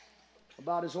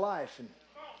about his life and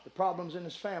the problems in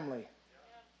his family.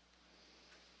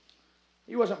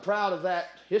 He wasn't proud of that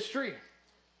history,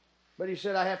 but he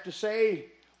said, I have to say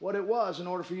what it was in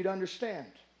order for you to understand.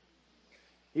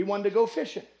 He wanted to go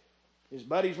fishing. His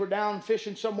buddies were down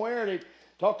fishing somewhere. They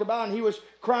talked about it, and he was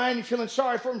crying, feeling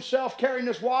sorry for himself, carrying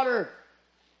this water.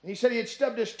 And he said he had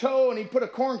stubbed his toe, and he put a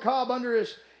corn cob under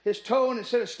his toe, and it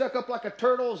said it stuck up like a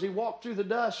turtle as he walked through the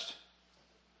dust.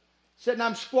 He said, and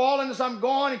I'm squalling as I'm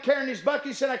going and carrying these buckets.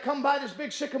 He said, I come by this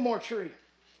big sycamore tree.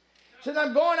 He said,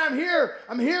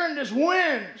 I'm hearing this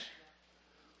wind,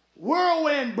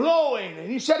 whirlwind blowing. And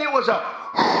he said it was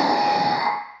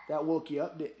that woke you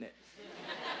up, didn't it?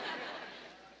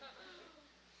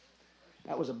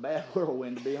 That was a bad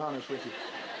whirlwind, to be honest with you.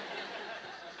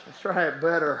 Let's try it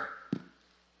better.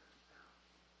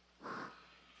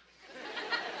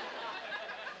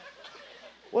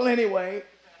 Well, anyway,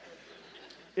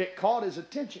 it caught his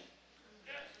attention.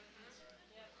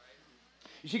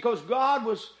 You see, because God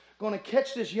was going to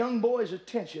catch this young boy's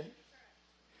attention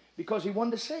because he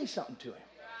wanted to say something to him.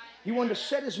 He wanted to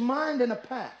set his mind in a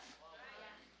path.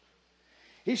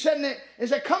 He said, as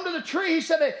they come to the tree, he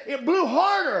said it blew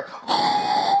harder.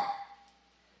 I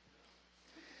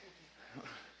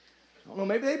don't know,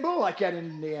 maybe they blow like that in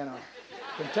Indiana,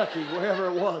 Kentucky, wherever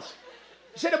it was.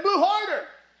 He said it blew harder.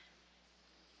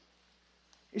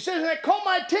 He said, and it caught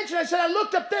my attention. I said, I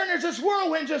looked up there and there's this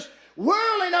whirlwind just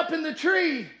whirling up in the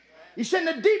tree. He said,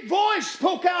 and a deep voice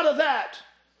spoke out of that.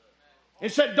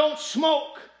 It said, don't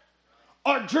smoke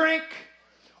or drink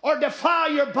or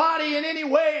defile your body in any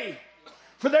way.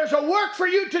 For there's a work for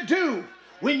you to do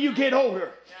when you get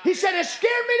older. He said, it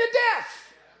scared me to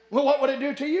death. Well, what would it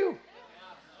do to you?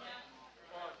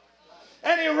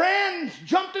 And he ran,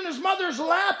 jumped in his mother's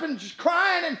lap and just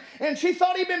crying. And she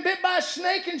thought he'd been bit by a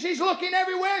snake. And she's looking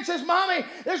everywhere and says, Mommy,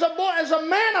 there's a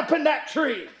man up in that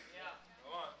tree.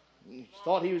 He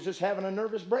thought he was just having a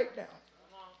nervous breakdown.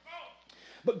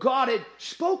 But God had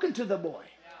spoken to the boy.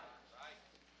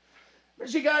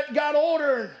 As he got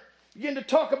older and began to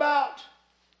talk about,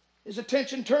 his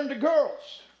attention turned to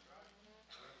girls.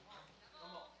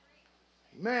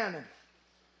 Amen.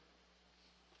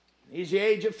 He's the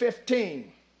age of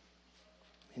 15.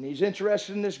 And he's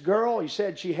interested in this girl. He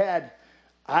said she had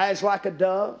eyes like a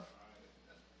dove.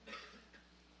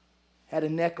 Had a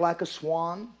neck like a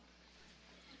swan.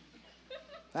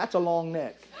 That's a long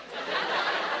neck.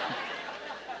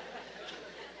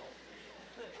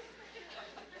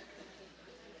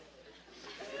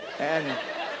 And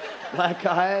black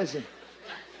eyes.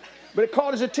 But it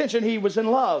caught his attention. He was in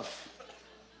love.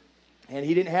 And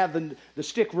he didn't have the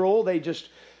stick roll. They just,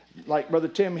 like Brother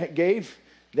Tim gave,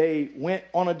 they went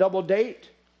on a double date.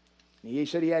 He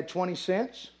said he had 20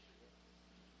 cents.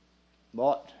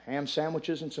 Bought ham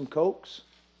sandwiches and some Cokes.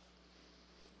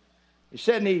 He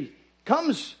said, and he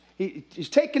comes, he's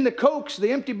taking the Cokes,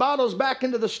 the empty bottles back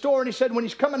into the store. And he said, when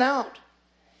he's coming out,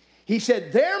 he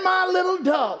said, there my little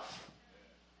dove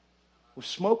was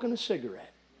smoking a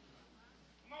cigarette.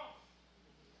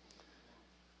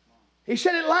 He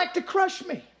said it liked to crush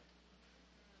me.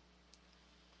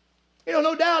 You know,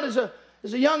 no doubt as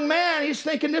a young man, he's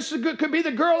thinking this could be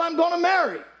the girl I'm going to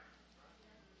marry.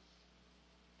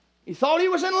 He thought he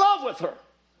was in love with her.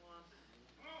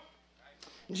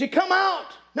 And she come out.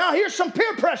 Now here's some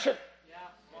peer pressure.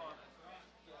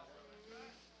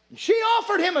 And she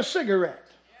offered him a cigarette.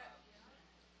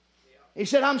 He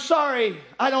said, I'm sorry,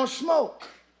 I don't smoke.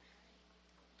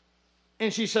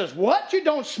 And she says, what? You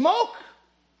don't smoke?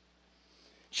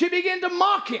 She began to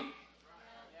mock him.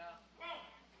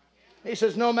 He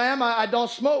says, no, ma'am, I don't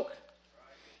smoke.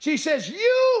 She says,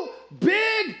 you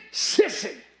big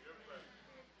sissy.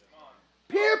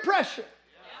 Peer pressure.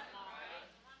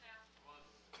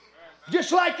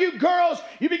 Just like you girls,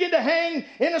 you begin to hang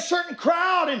in a certain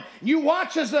crowd and you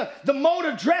watch as the mode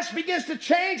of dress begins to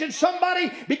change and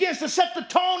somebody begins to set the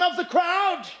tone of the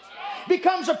crowd.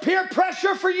 Becomes a peer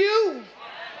pressure for you.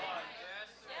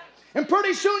 And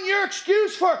pretty soon your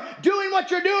excuse for doing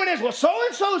what you're doing is, well,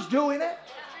 so-and-so's doing it.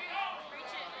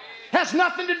 Has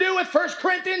nothing to do with 1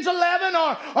 Corinthians 11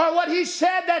 or what he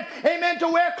said that, amen, to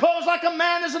wear clothes like a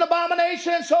man is an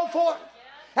abomination and so forth.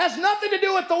 Has nothing to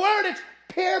do with the word. It's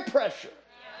peer pressure.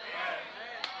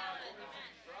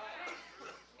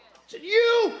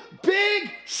 You big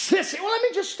sissy. Well, let me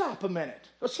just stop a minute.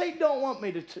 Well, Satan don't want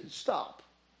me to stop.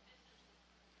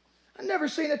 I've never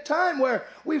seen a time where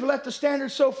we've let the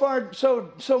standards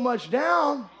so much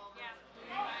down.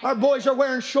 Our boys are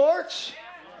wearing shorts.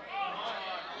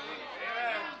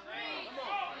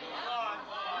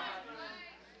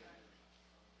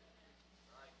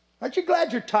 Aren't you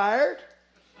glad you're tired?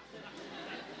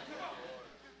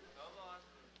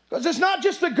 Because it's not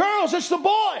just the girls, it's the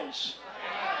boys.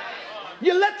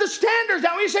 You let the standards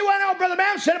down. You say, well, no, Brother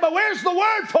Bam said it, but where's the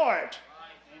word for it?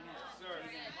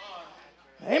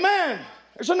 Amen.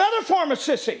 There's another form of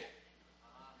sissy.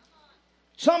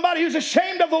 Somebody who's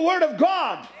ashamed of the word of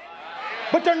God,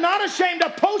 but they're not ashamed to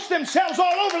post themselves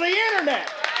all over the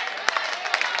internet.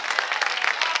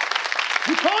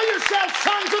 You call yourselves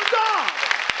sons of God.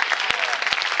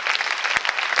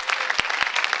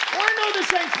 Well, I know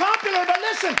this ain't popular, but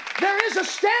listen, there is a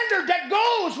standard that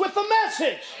goes with the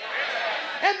message.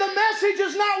 And the message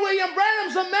is not William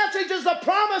Branham's. The message is the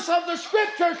promise of the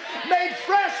Scriptures made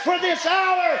fresh for this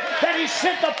hour that he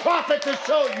sent the prophet to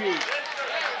show you.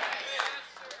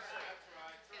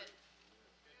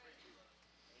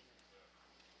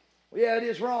 Well, yeah, it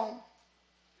is wrong.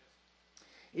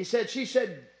 He said, she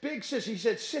said, big sissy. He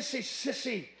said,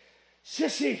 sissy.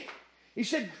 He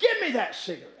said, give me that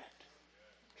cigarette.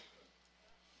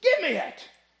 Give me it.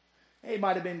 He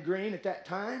might have been green at that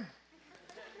time.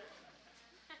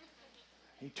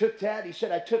 He took that. He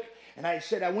said,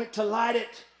 I went to light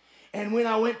it. And when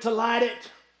I went to light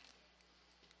it,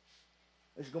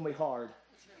 it's going to be hard.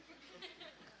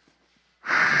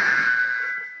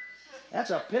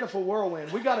 That's a pitiful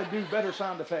whirlwind. We got to do better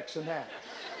sound effects than that.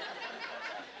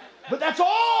 But that's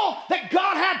all that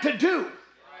God had to do,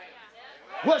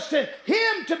 was to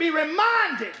him to be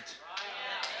reminded,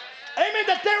 amen,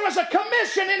 that there was a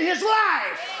commission in his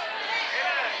life.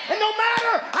 And no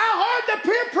matter how hard the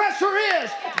peer pressure is,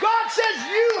 God says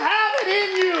you have it in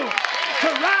you to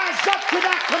rise up to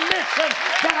that commission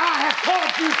that I have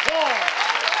called you for.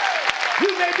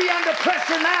 You may be under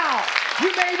pressure now.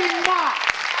 You may be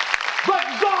mocked. But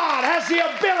God has the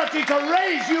ability to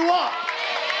raise you up.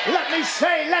 Let me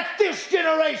say, let this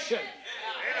generation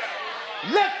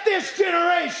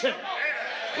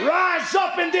rise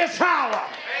up in this hour.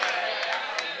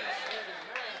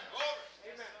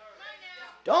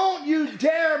 Don't you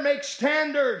dare make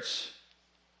standards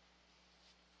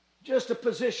just a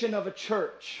position of a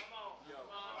church.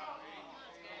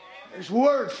 There's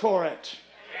word for it.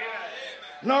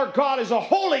 And our God is a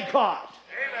holy God.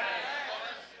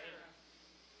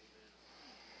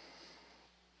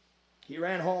 He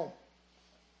ran home.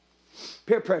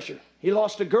 Peer pressure. He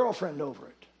lost a girlfriend over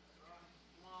it.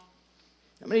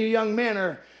 How many young men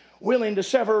are willing to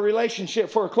sever a relationship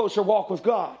for a closer walk with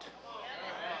God?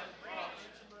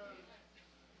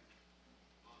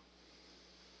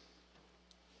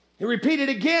 He repeated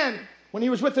again when he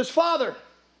was with his father,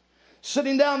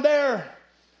 sitting down there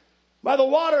by the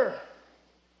water.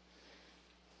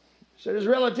 Said his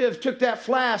relative took that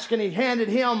flask and he handed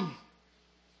him.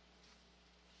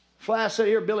 Flask said,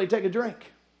 here, Billy, take a drink.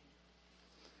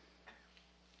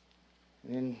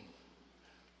 And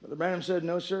Brother Branham said,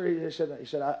 no, sir. He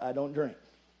said, I don't drink.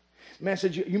 The man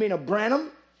said, you mean a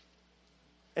Branham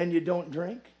and you don't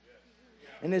drink?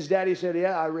 And his daddy said,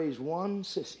 yeah, I raised one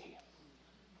sissy.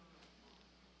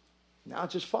 Now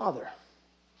it's his father.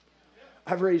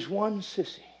 I've raised one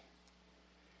sissy.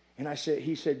 And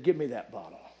he said, give me that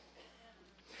bottle.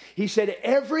 He said,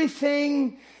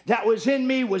 everything that was in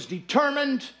me was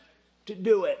determined to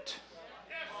do it.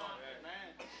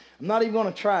 I'm not even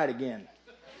going to try it again.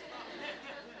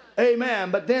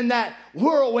 Amen. But then that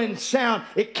whirlwind sound,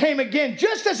 it came again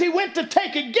just as he went to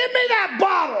take it. Give me that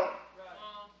bottle.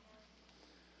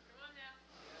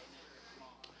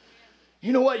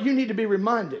 You know what? You need to be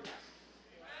reminded.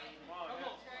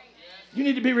 You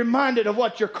need to be reminded of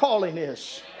what your calling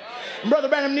is. Brother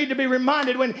Branham needed to be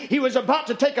reminded when he was about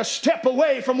to take a step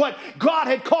away from what God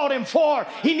had called him for.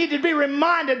 He needed to be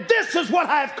reminded, this is what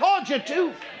I have called you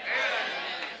to.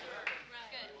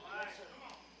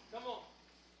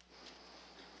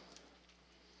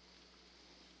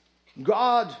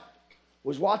 God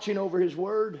was watching over His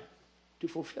word to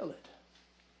fulfill it.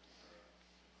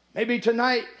 Maybe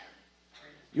tonight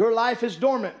your life is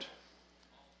dormant,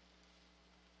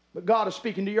 but God is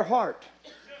speaking to your heart.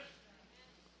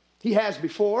 He has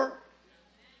before.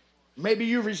 Maybe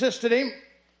you've resisted Him.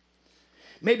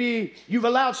 Maybe you've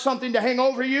allowed something to hang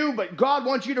over you, but God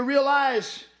wants you to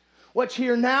realize what's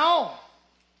here now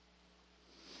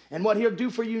and what He'll do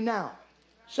for you now.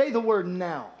 Say the word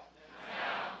now.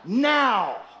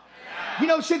 Now. You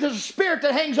know, see, there's a spirit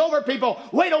that hangs over people.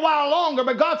 Wait a while longer,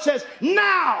 but God says,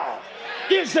 now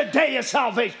is the day of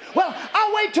salvation. Well,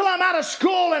 I'll wait till I'm out of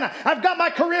school and I've got my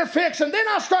career fixed, and then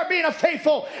I'll start being a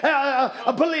faithful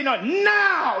believer.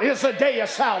 Now is the day of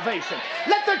salvation.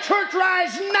 Let the church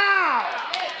rise now.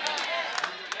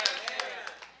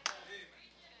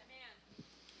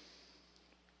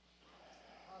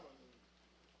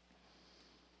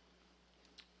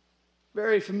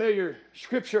 Very familiar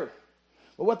scripture.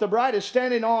 But what the bride is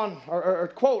standing on, or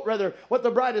quote rather, what the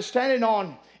bride is standing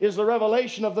on is the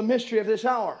revelation of the mystery of this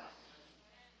hour.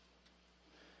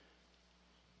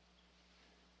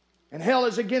 And hell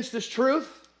is against this truth.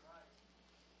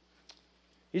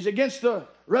 He's against the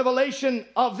revelation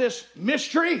of this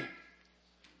mystery.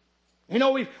 You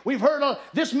know, we've heard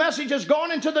this message has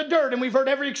gone into the dirt, and we've heard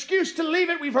every excuse to leave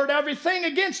it. We've heard everything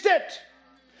against it.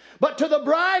 But to the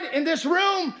bride in this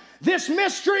room, this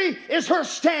mystery is her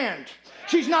stand.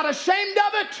 She's not ashamed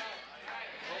of it.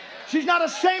 She's not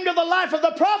ashamed of the life of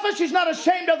the prophet. She's not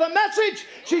ashamed of the message.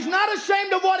 She's not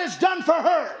ashamed of what is done for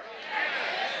her.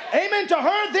 Amen. To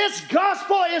her, this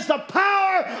gospel is the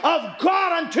power of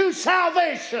God unto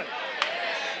salvation.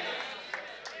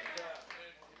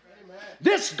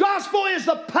 This gospel is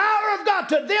the power of God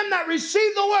to them that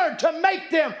receive the word to make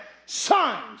them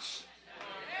sons.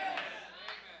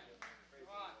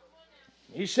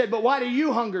 He said, but why do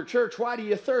you hunger, church? Why do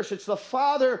you thirst? It's the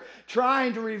Father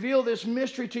trying to reveal this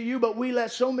mystery to you, but we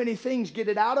let so many things get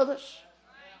it out of us.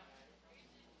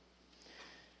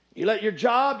 You let your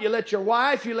job, you let your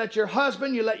wife, you let your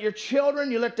husband, you let your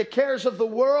children, you let the cares of the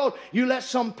world, you let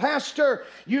some pastor,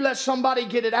 you let somebody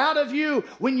get it out of you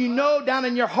when you know down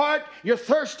in your heart you're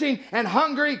thirsting and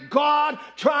hungry. God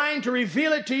trying to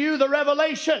reveal it to you, the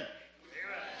revelation.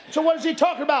 So what is He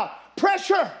talking about?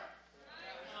 Pressure.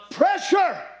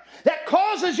 Pressure that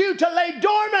causes you to lay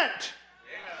dormant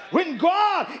when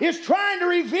God is trying to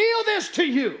reveal this to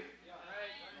you.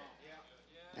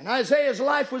 And Isaiah's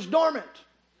life was dormant,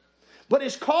 but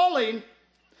his calling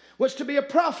was to be a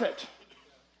prophet.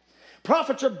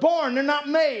 Prophets are born, they're not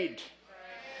made.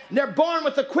 And they're born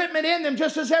with equipment in them,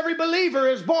 just as every believer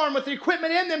is born with the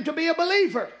equipment in them to be a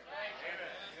believer.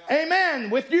 Amen.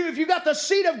 With you, if you got the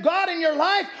seed of God in your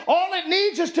life, all it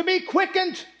needs is to be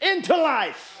quickened into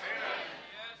life.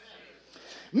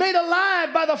 Made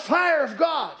alive by the fire of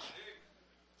God.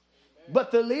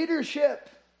 But the leadership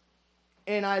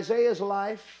in Isaiah's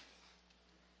life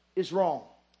is wrong.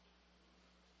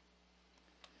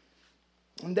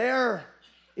 And there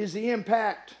is the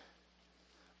impact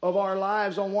of our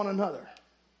lives on one another.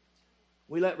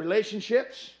 We let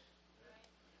relationships,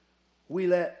 we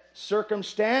let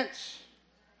circumstance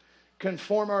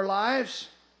conform our lives.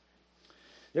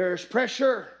 There's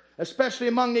pressure, especially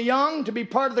among the young, to be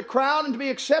part of the crowd and to be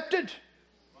accepted.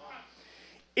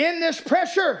 In this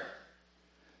pressure,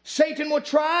 Satan will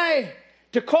try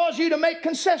to cause you to make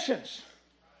concessions.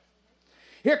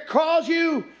 He'll cause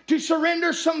you to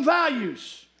surrender some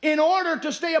values in order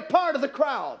to stay a part of the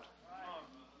crowd.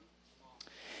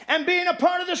 And being a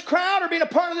part of this crowd or being a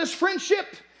part of this friendship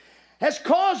has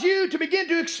caused you to begin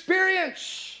to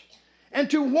experience and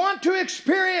to want to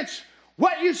experience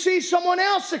what you see someone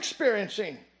else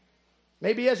experiencing.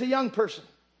 Maybe as a young person,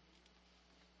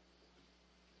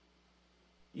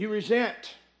 you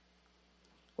resent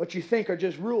what you think are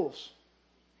just rules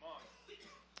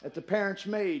that the parents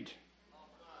made,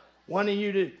 wanting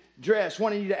you to dress,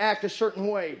 wanting you to act a certain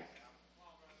way.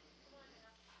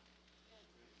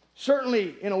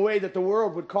 Certainly in a way that the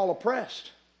world would call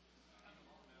oppressed.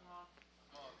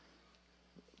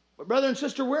 But brother and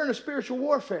sister, we're in a spiritual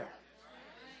warfare.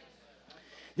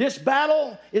 This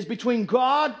battle is between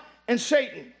God and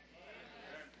Satan.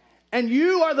 And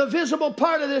you are the visible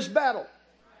part of this battle.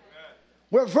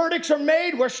 Where verdicts are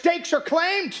made, where stakes are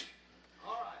claimed.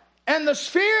 And the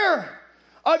sphere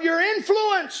of your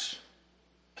influence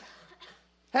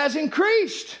has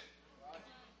increased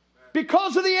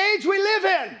because of the age we live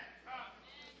in.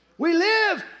 We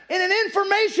live in an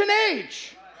information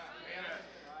age.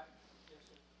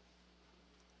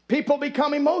 People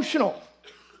become emotional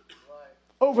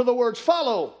over the words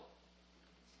follow,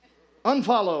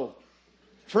 unfollow,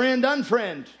 friend,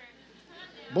 unfriend.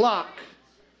 Block.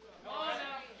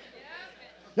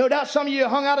 No doubt some of you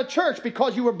hung out of church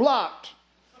because you were blocked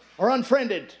or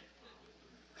unfriended.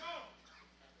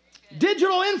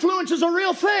 Digital influence is a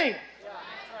real thing.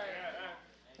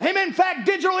 Amen. In fact,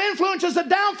 digital influence is the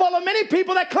downfall of many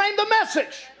people that claim the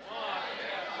message.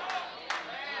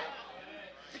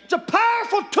 It's a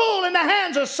powerful tool in the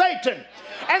hands of Satan.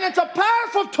 And it's a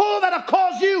powerful tool that'll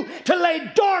cause you to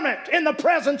lay dormant in the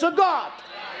presence of God.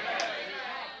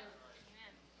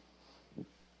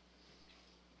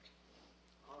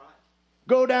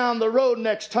 Go down the road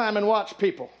next time and watch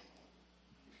people.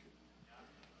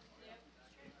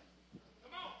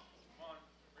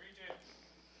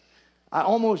 I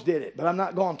almost did it, but I'm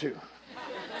not going to.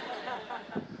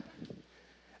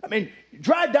 I mean,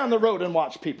 drive down the road and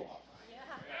watch people.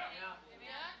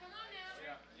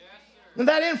 And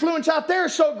that influence out there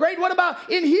is so great. What about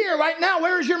in here right now?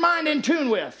 Where is your mind in tune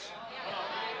with?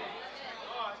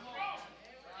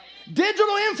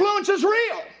 Digital influence is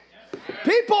real.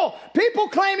 People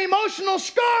claim emotional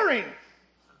scarring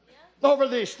over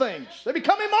these things. They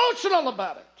become emotional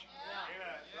about it.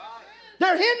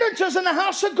 They're hindrances in the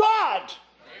house of God.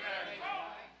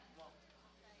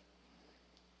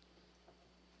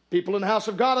 People in the house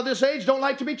of God of this age don't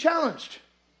like to be challenged.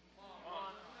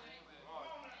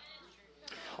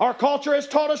 Our culture has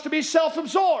taught us to be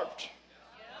self-absorbed,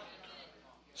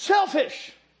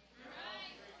 selfish.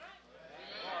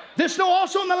 This know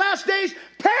also in the last days,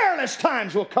 perilous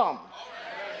times will come.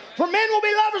 For men will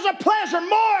be lovers of pleasure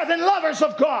more than lovers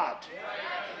of God.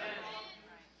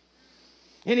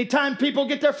 Anytime people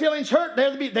get their feelings hurt,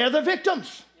 they're the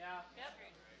victims.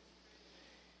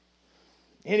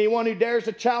 Anyone who dares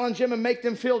to challenge them and make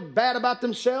them feel bad about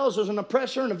themselves is an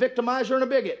oppressor and a victimizer and a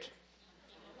bigot.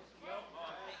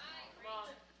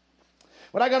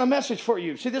 But I got a message for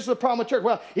you. See, this is the problem with church.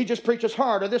 Well, he just preaches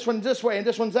hard, or this one's this way, and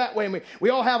this one's that way. And we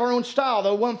all have our own style,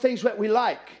 though, one things that we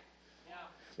like. Yeah.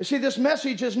 You see, this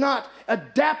message is not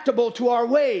adaptable to our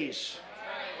ways.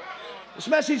 This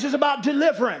message is about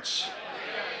deliverance.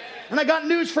 And I got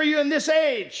news for you in this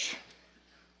age.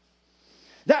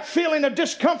 That feeling of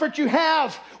discomfort you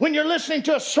have when you're listening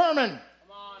to a sermon.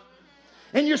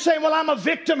 And you're saying, well, I'm a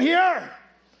victim here.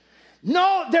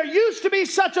 No, there used to be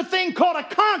such a thing called a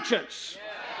conscience.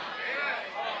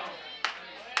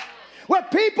 Where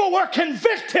people were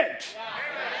convicted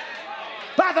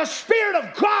by the Spirit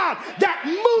of God that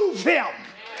moved them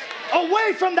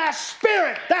away from that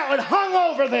spirit that would hung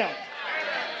over them.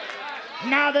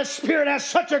 Now the Spirit has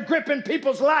such a grip in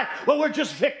people's life. Well, we're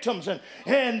just victims and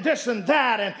this and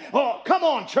that. And oh, come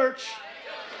on, church.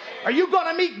 Are you going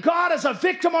to meet God as a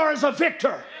victim or as a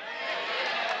victor?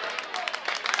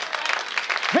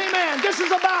 Amen. This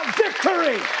is about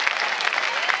victory.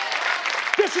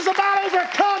 This is about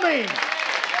overcoming.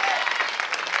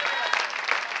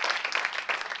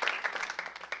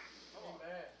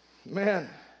 Man.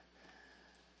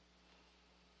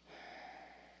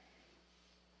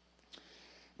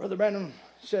 Brother Branham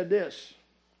said this.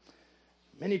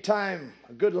 Many times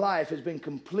a good life has been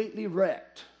completely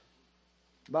wrecked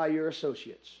by your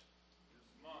associates.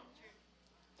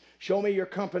 Show me your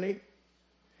company,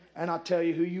 and I'll tell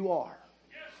you who you are.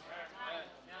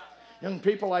 Young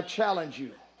people, I challenge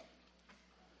you.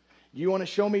 You want to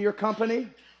show me your company?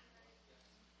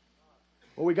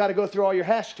 Well, we got to go through all your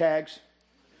hashtags.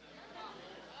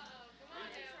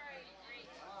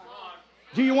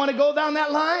 Do you want to go down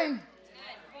that line?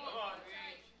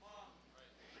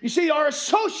 You see, our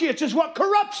associates is what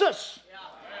corrupts us.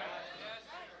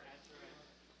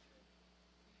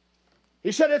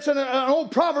 He said it's an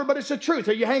old proverb, but it's the truth.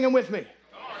 Are you hanging with me?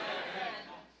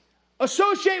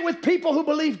 Associate with people who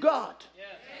believe God.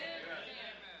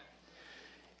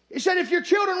 He said if your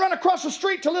children run across the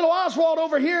street to little Oswald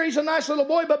over here, he's a nice little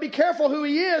boy, but be careful who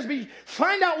he is.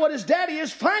 Find out what his daddy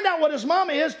is. Find out what his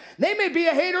mama is. They may be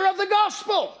a hater of the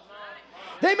gospel.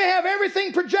 They may have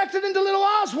everything projected into little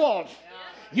Oswald.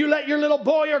 You let your little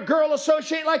boy or girl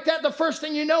associate like that, the first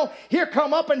thing you know, here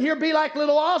come up and here be like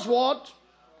little Oswald.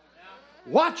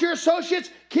 Watch your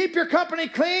associates. Keep your company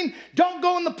clean. Don't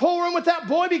go in the pool room with that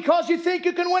boy because you think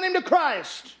you can win him to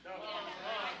Christ.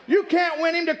 You can't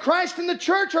win him to Christ in the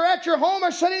church or at your home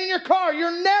or sitting in your car.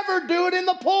 You'll never do it in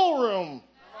the pool room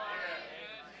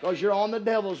because you're on the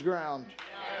devil's ground.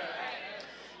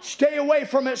 Stay away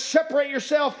from it. Separate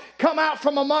yourself. Come out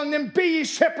from among them. Be ye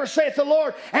separate, saith the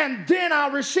Lord, and then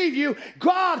I'll receive you.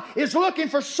 God is looking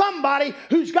for somebody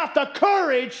who's got the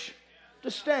courage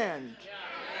to stand.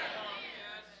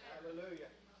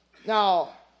 Now,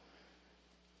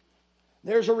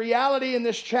 there's a reality in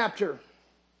this chapter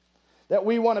that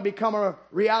we want to become a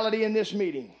reality in this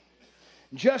meeting,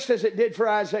 just as it did for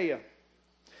Isaiah.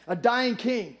 a dying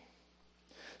king.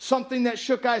 Something that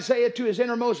shook Isaiah to his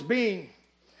innermost being.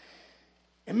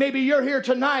 And maybe you're here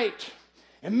tonight,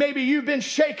 and maybe you've been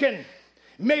shaken.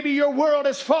 Maybe your world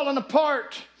has fallen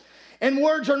apart, and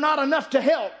words are not enough to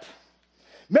help.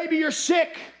 Maybe you're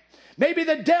sick. Maybe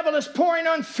the devil is pouring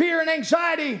on fear and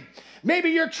anxiety. Maybe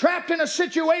you're trapped in a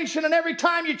situation, and every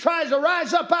time you try to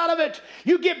rise up out of it,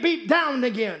 you get beat down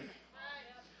again.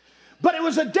 But it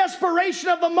was a desperation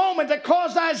of the moment that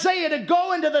caused Isaiah to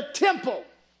go into the temple.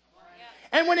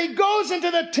 And when he goes into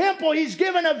the temple, he's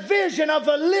given a vision of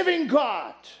the living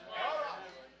God.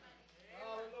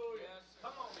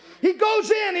 He goes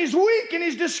in, he's weak and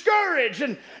he's discouraged.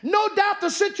 And no doubt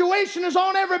the situation is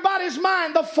on everybody's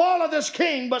mind, the fall of this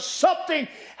king. But something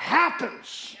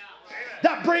happens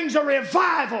that brings a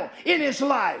revival in his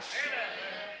life.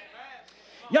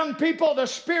 Young people, the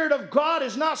Spirit of God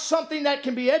is not something that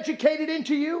can be educated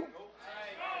into you.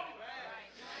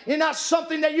 It's not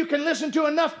something that you can listen to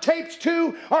enough tapes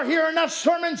to or hear enough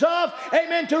sermons of,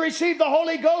 amen, to receive the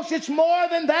Holy Ghost. It's more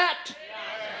than that.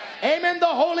 Amen. The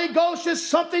Holy Ghost is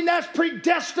something that's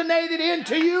predestinated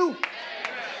into you.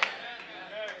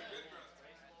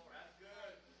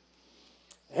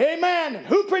 Amen.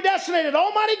 Who predestinated?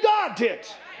 Almighty God did.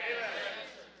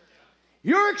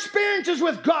 Your experiences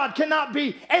with God cannot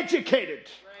be educated.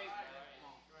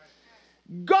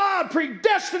 God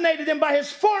predestinated them by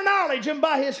His foreknowledge and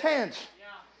by His hands.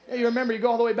 Yeah, you remember, you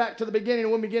go all the way back to the beginning,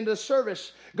 and when we begin the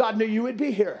service, God knew you would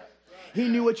be here. He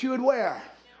knew what you would wear.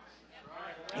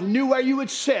 He knew where you would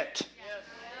sit.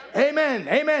 Amen.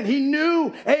 Amen. He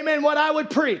knew, amen, what I would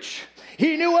preach.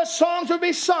 He knew what songs would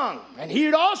be sung. And He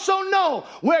would also know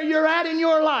where you're at in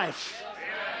your life.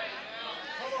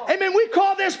 Amen. We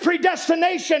call this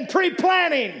predestination,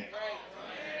 pre-planning.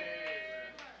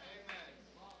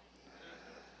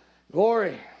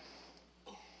 Glory.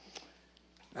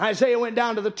 Isaiah went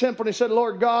down to the temple and he said,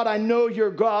 Lord God, I know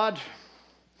you're God,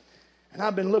 and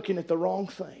I've been looking at the wrong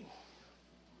thing.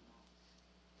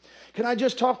 Can I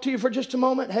just talk to you for just a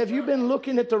moment? Have you been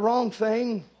looking at the wrong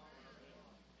thing?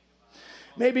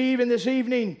 Maybe even this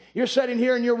evening you're sitting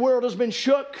here and your world has been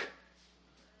shook.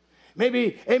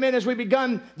 Maybe, amen, as we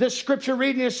begun this scripture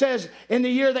reading, it says, in the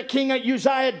year that King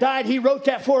Uzziah died, he wrote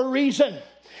that for a reason.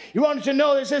 You wanted to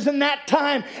know this isn't that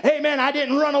time. Amen. I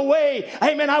didn't run away.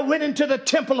 Amen. I went into the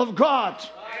temple of God.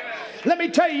 Amen. Let me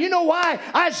tell you, you know why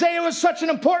Isaiah was such an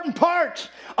important part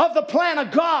of the plan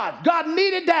of God. God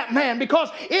needed that man because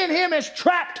in him is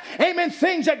trapped, amen,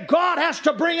 things that God has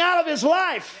to bring out of his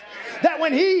life. That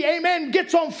when he, amen,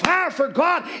 gets on fire for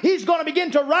God, he's going to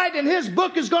begin to write, and his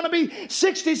book is going to be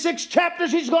 66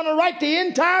 chapters. He's going to write the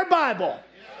entire Bible.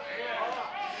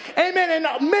 Amen.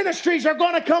 And ministries are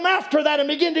going to come after that and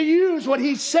begin to use what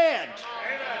he said.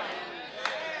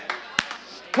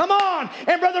 Come on.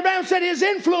 And Brother Branham said his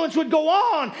influence would go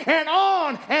on and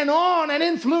on and on and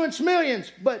influence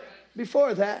millions. But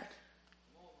before that,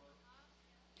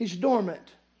 he's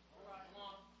dormant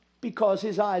because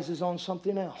his eyes is on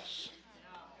something else.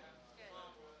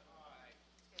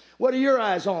 What are your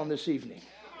eyes on this evening?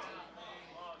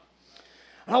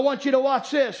 I want you to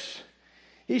watch this.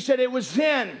 He said it was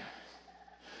then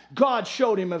God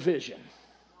showed him a vision.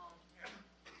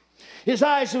 His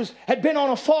eyes had been on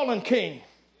a fallen king.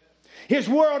 His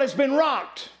world has been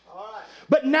rocked.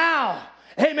 But now,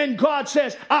 amen, God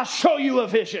says, I'll show you a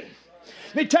vision.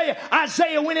 Let me tell you,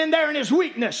 Isaiah went in there in his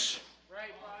weakness.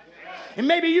 And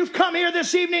maybe you've come here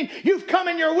this evening, you've come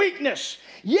in your weakness.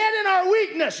 Yet in our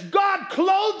weakness, God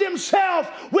clothed himself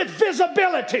with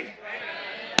visibility.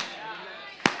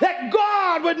 That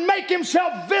God would make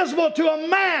himself visible to a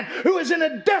man who is in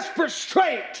a desperate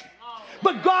strait.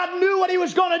 But God knew what he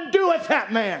was going to do with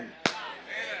that man.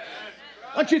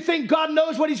 Don't you think God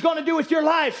knows what he's going to do with your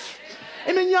life?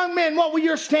 Amen, young men, what will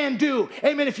your stand do?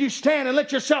 Amen, if you stand and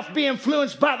let yourself be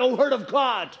influenced by the Word of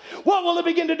God, what will it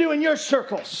begin to do in your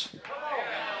circles?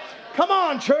 Come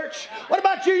on, church. What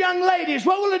about you young ladies?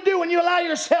 What will it do when you allow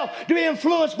yourself to be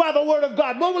influenced by the Word of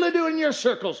God? What will it do in your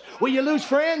circles? Will you lose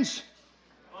friends?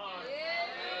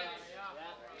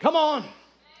 Come on.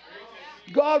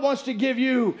 God wants to give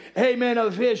you, amen, a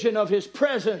vision of his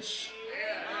presence.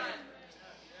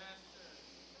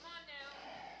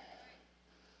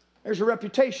 There's a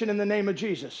reputation in the name of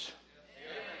Jesus.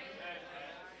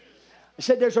 I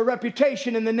said there's a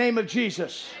reputation in the name of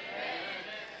Jesus.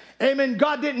 Amen.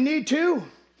 God didn't need to,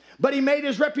 but he made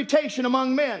his reputation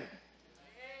among men.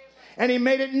 And he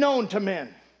made it known to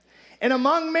men. And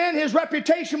among men his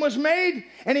reputation was made,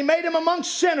 and he made him among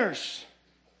sinners.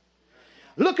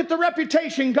 Look at the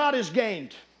reputation God has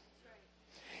gained.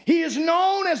 He is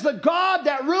known as the God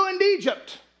that ruined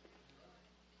Egypt.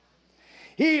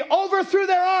 He overthrew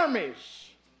their armies.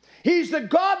 He's the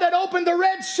God that opened the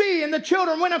Red Sea and the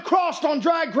children went across on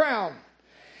dry ground.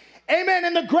 Amen.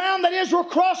 And the ground that Israel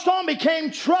crossed on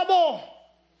became trouble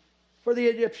for the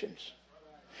Egyptians.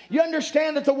 You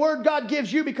understand that the word God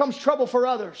gives you becomes trouble for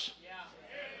others.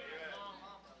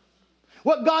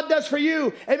 What God does for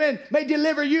you, amen, may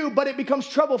deliver you, but it becomes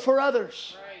trouble for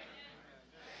others.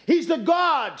 He's the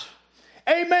God,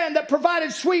 amen, that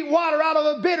provided sweet water out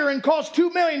of a bitter and caused 2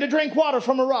 million to drink water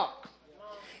from a rock.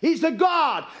 He's the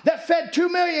God that fed 2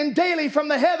 million daily from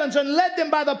the heavens and led them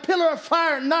by the pillar of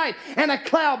fire at night and a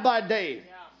cloud by day.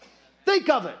 Think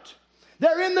of it.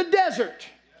 They're in the desert.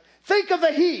 Think of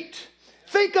the heat.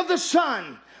 Think of the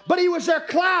sun. But He was their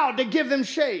cloud to give them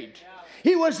shade.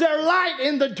 He was their light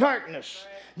in the darkness.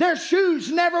 Their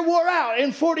shoes never wore out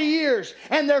in 40 years,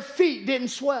 and their feet didn't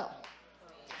swell.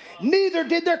 Neither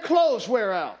did their clothes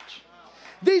wear out.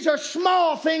 These are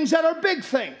small things that are big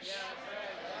things,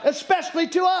 especially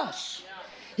to us.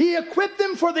 He equipped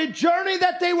them for the journey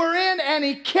that they were in, and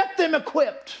He kept them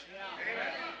equipped.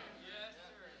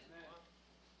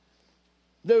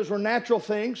 Those were natural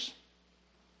things.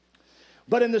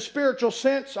 But in the spiritual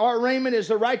sense, our raiment is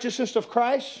the righteousness of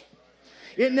Christ.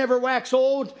 It never waxes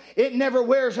old. It never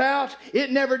wears out.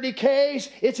 It never decays.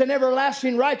 It's an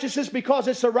everlasting righteousness because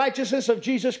it's the righteousness of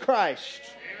Jesus Christ.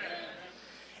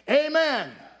 Amen.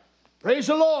 Amen. Praise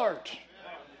the Lord.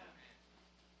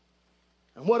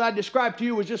 And what I described to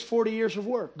you was just 40 years of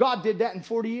work. God did that in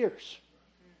 40 years.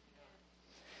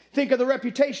 Think of the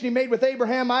reputation He made with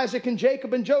Abraham, Isaac, and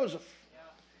Jacob, and Joseph.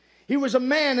 He was a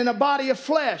man in a body of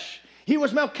flesh. He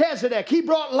was Melchizedek. He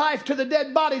brought life to the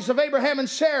dead bodies of Abraham and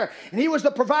Sarah. And He was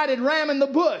the provided ram in the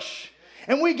bush.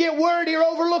 And we get word He'll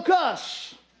overlook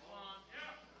us.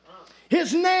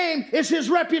 His name is His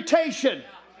reputation.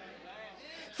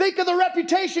 Think of the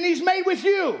reputation He's made with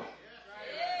you.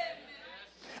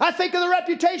 I think of the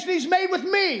reputation He's made with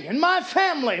me and my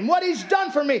family and what He's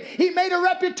done for me. He made a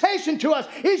reputation to us.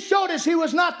 He showed us He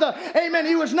was not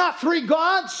He was not three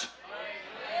gods.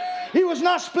 He was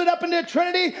not split up into a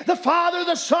Trinity, the Father,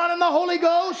 the Son, and the Holy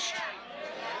Ghost.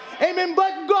 Amen.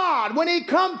 But God, when He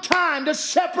come time to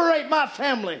separate my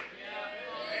family.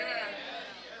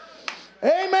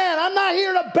 Amen. I'm not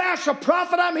here to bash a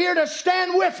prophet. I'm here to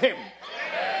stand with him.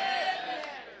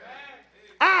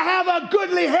 I have a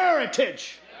goodly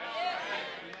heritage.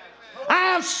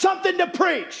 I have something to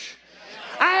preach.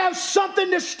 I have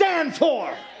something to stand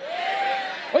for.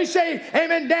 We say,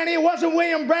 amen, Danny, it wasn't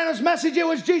William Branham's message, it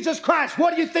was Jesus Christ.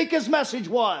 What do you think his message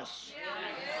was?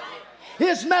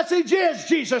 His message is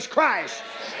Jesus Christ.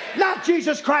 Not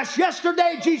Jesus Christ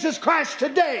yesterday, Jesus Christ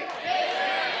today.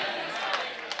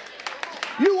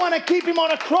 You want to keep him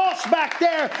on a cross back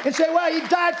there and say, well, He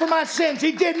died for my sins.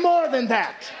 He did more than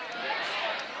that.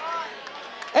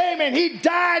 Amen. He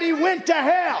died, He went to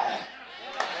hell.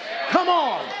 Come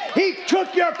on. He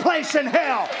took your place in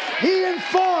hell. He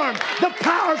informed the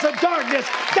powers of darkness.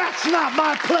 That's not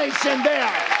my place in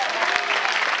there.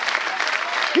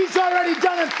 He's already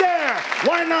done it there.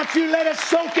 Why not you let it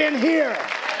soak in here?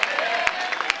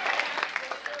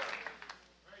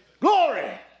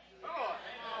 Glory.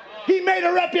 He made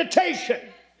a reputation.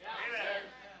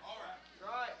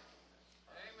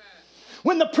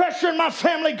 When the pressure in my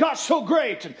family got so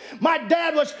great, and my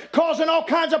dad was causing all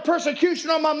kinds of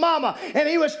persecution on my mama, and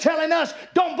he was telling us,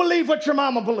 don't believe what your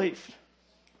mama believed.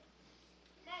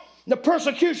 The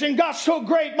persecution got so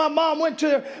great, my mom went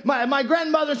to my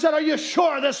grandmother and said, are you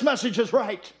sure this message is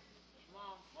right?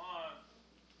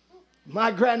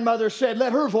 My grandmother said,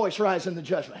 let her voice rise in the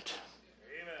judgment.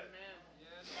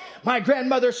 My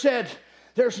grandmother said,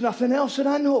 there's nothing else that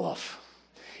I know of.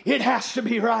 It has to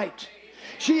be right.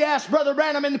 She asked Brother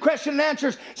Branham in the question and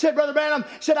answers, said, Brother Branham,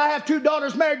 said, I have 2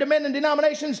 daughters married to men in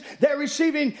denominations. They're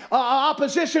receiving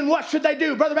opposition. What should they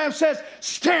do? Brother Branham says,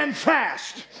 stand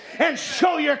fast and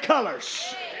show your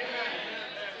colors.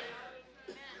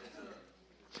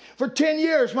 For 10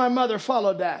 years, my mother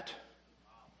followed that.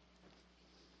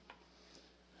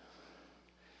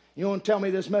 You want to tell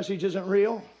me this message isn't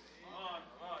real?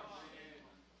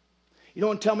 You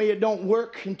don't tell me it don't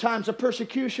work in times of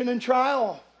persecution and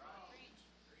trial.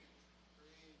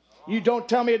 You don't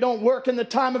tell me it don't work in the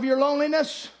time of your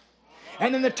loneliness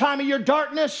and in the time of your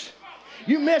darkness.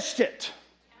 You missed it.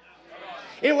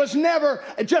 It was never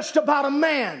just about a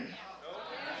man.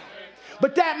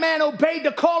 But that man obeyed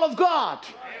the call of God.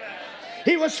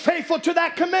 He was faithful to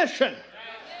that commission.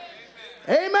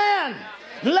 Amen.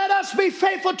 Let us be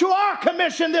faithful to our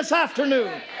commission this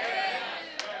afternoon.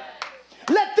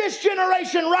 Let this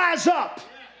generation rise up.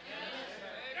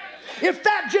 If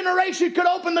that generation could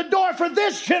open the door for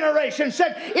this generation,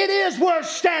 said, it is worth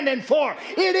standing for.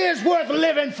 It is worth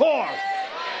living for.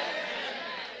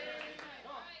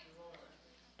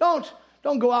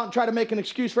 Don't go out and try to make an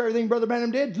excuse for everything Brother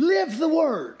Branham did. Live the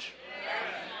word.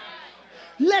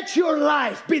 Let your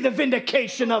life be the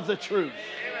vindication of the truth.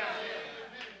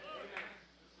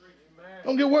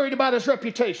 Don't get worried about his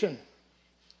reputation.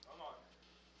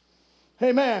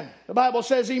 Amen. The Bible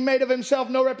says he made of himself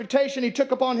no reputation. He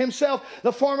took upon himself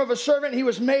the form of a servant. He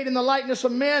was made in the likeness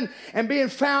of men. And being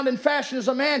found in fashion as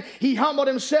a man, he humbled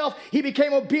himself. He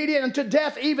became obedient unto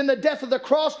death, even the death of the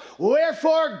cross.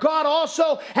 Wherefore God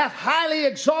also hath highly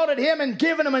exalted him and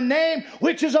given him a name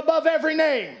which is above every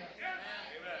name.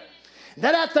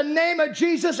 That at the name of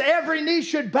Jesus every knee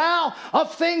should bow,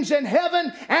 of things in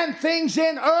heaven and things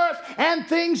in earth and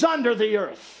things under the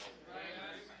earth.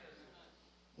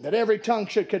 That every tongue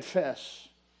should confess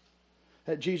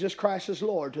that Jesus Christ is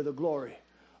Lord, to the glory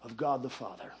of God the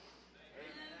Father.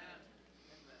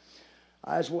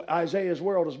 Isaiah's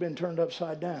world has been turned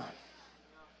upside down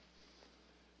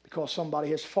because somebody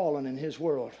has fallen in his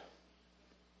world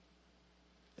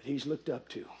that he's looked up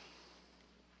to.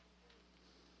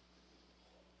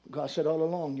 God said all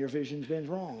along, your vision's been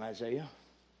wrong, Isaiah.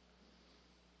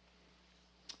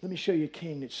 Let me show you a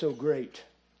king that's so great.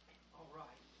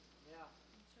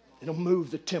 It'll move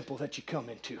the temple that you come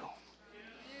into.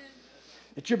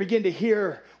 That you begin to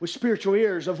hear with spiritual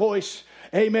ears a voice,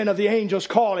 amen, of the angels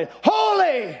calling,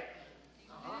 holy,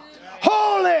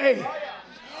 holy,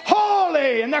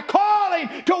 holy. And they're calling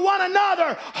to one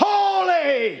another,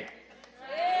 holy.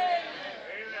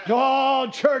 Oh,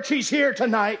 church, he's here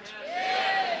tonight.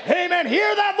 Amen.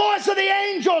 Hear that voice of the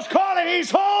angels calling.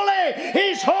 He's holy.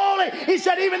 He's holy. He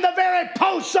said even the very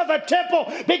posts of the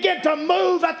temple begin to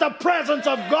move at the presence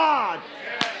of God.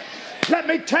 Let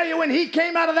me tell you, when he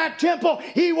came out of that temple,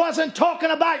 he wasn't talking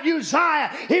about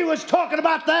Uzziah. He was talking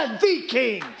about the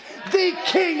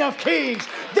King of kings,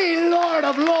 the Lord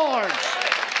of lords.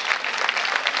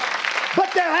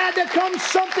 But there had to come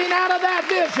something out of that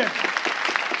vision.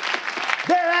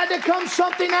 There had to come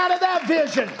something out of that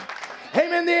vision.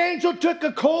 Amen. The angel took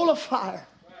a coal of fire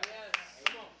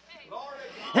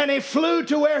and he flew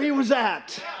to where he was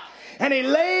at and he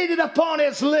laid it upon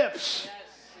his lips.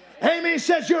 Amen. He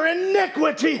says, your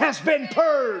iniquity has been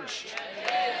purged.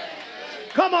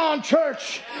 Come on,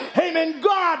 church. Amen.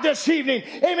 God this evening.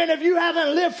 Amen. If you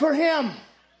haven't lived for him,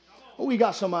 we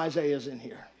got some Isaiahs in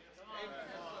here.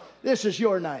 This is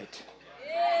your night.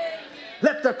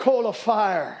 Let the coal of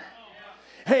fire,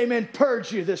 amen,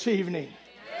 purge you this evening.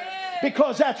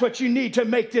 Because that's what you need to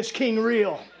make this king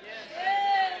real.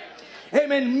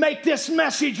 Amen. Make this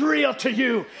message real to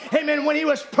you. Amen. When he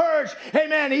was purged,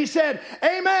 amen, he said,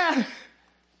 amen.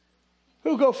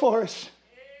 Who'll go for us?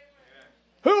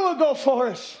 Who will go for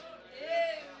us?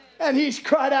 And he's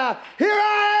cried out, here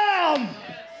I am.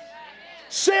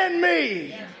 Send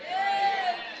me.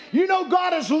 You know,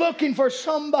 God is looking for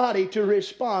somebody to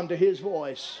respond to his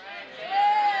voice.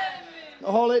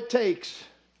 All it takes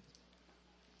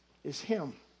is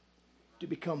him to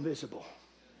become visible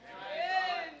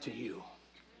to you.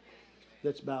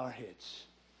 Let's bow our heads.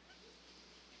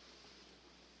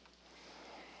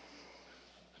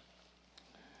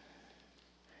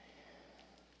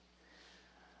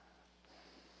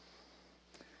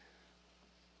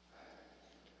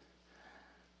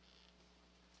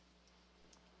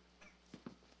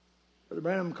 Brother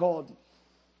Branham called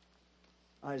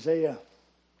Isaiah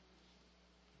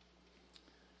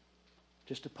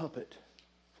just a puppet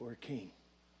for a king.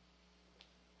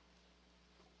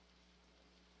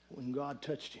 When God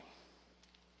touched him,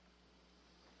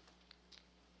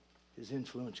 his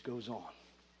influence goes on.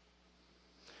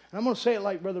 And I'm going to say it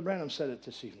like Brother Branham said it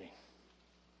this evening.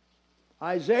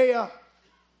 Isaiah,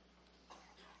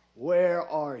 where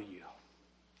are you?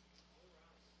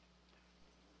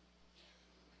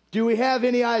 Do we have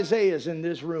any Isaiahs in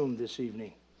this room this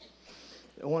evening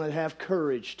that want to have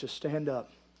courage to stand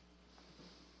up?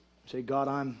 Say, God,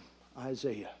 I'm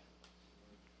Isaiah.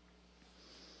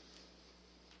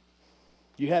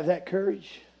 You have that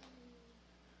courage?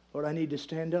 Lord, I need to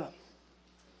stand up.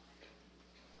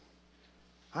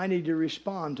 I need to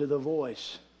respond to the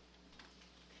voice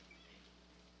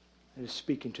that is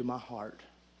speaking to my heart.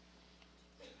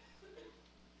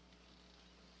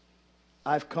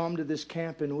 I've come to this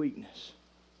camp in weakness.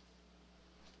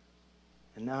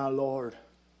 And now, Lord,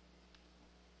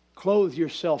 clothe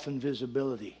yourself in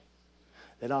visibility,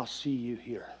 that I'll see you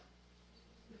here.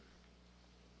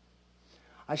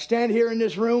 I stand here in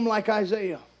this room like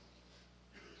Isaiah,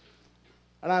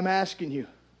 and I'm asking you,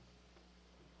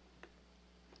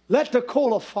 let the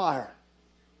coal of fire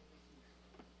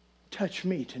touch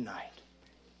me tonight.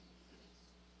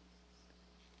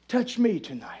 Touch me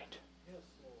tonight.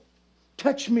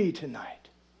 Touch me tonight.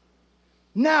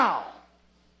 Now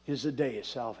is the day of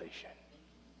salvation.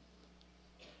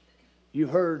 You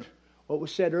heard what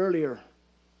was said earlier,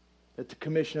 that the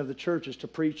commission of the church is to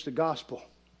preach the gospel,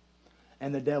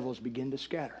 and the devils begin to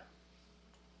scatter.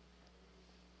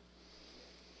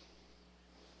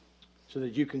 So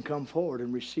that you can come forward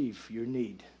and receive your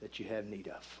need that you have need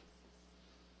of.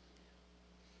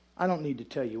 I don't need to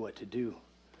tell you what to do.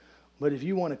 But if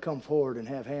you want to come forward and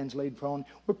have hands laid upon,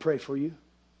 we'll pray for you.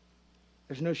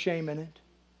 There's no shame in it.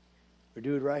 We'll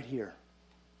do it right here.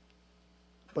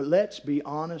 But let's be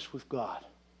honest with God.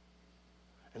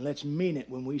 And let's mean it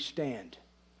when we stand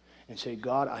and say,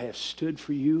 God, I have stood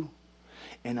for you,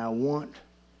 and I want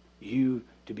you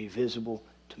to be visible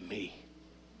to me.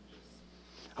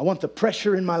 I want the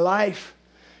pressure in my life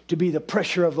to be the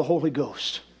pressure of the Holy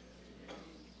Ghost.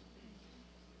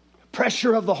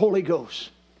 Pressure of the Holy Ghost.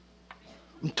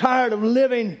 I'm tired of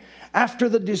living after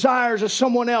the desires of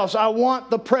someone else. I want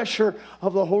the pressure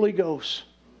of the Holy Ghost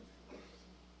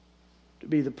to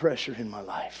be the pressure in my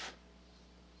life.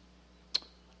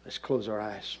 Let's close our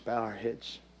eyes, bow our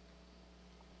heads.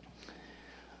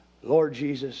 Lord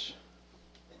Jesus,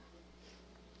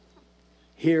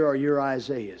 here are your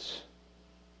Isaiahs.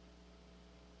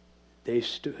 They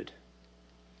stood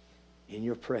in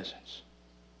your presence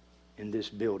in this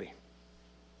building.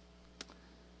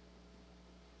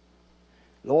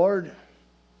 Lord,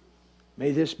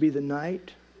 may this be the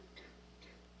night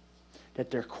that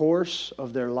their course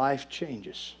of their life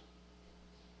changes.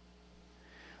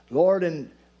 Lord,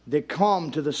 and they come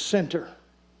to the center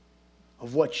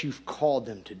of what you've called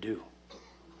them to do.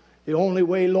 The only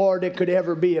way, Lord, it could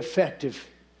ever be effective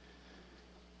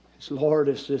is, Lord,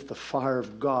 is if the fire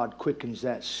of God quickens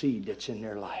that seed that's in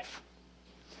their life.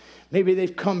 Maybe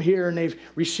they've come here and they've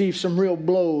received some real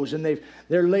blows and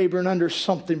they're laboring under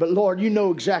something. But Lord, you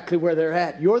know exactly where they're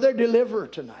at. You're their deliverer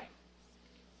tonight.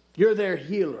 You're their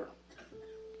healer.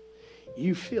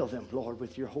 You fill them, Lord,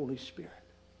 with your Holy Spirit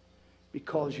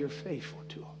because you're faithful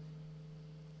to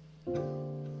them.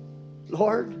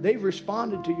 Lord, they've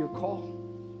responded to your call.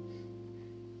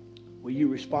 Will you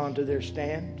respond to their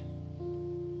stand?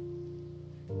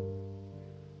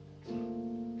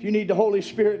 If you need the Holy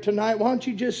Spirit tonight, why don't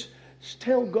you just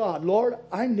tell God, Lord,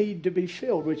 I need to be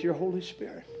filled with your Holy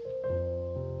Spirit.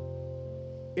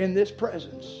 In this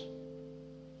presence,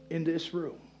 in this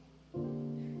room.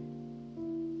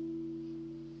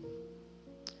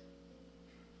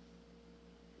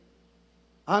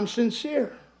 I'm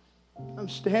sincere. I'm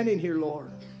standing here,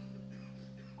 Lord,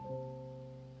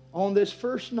 on this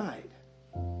first night.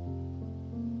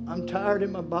 I'm tired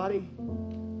in my body,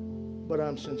 but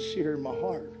I'm sincere in my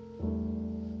heart.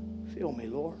 Fill me,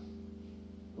 Lord.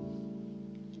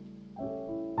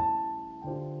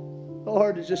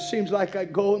 Lord, it just seems like I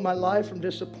go in my life from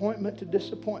disappointment to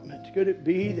disappointment. Could it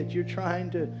be that you're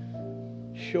trying to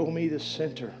show me the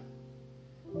center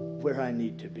where I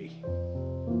need to be?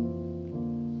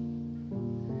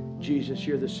 Jesus,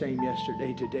 you're the same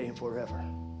yesterday, today, and forever.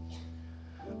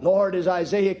 Lord, as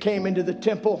Isaiah came into the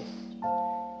temple,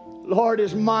 Lord,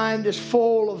 his mind is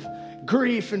full of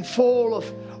grief and full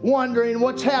of wondering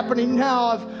what's happening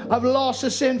now. I've lost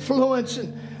this influence,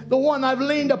 and the one I've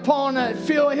leaned upon, I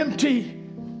feel empty.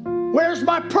 Where's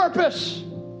my purpose?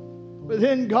 But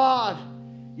then God,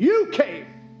 you came,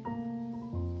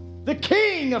 the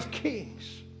King of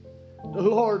Kings, the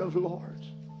Lord of Lords.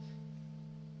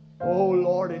 Oh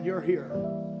Lord, and you're here.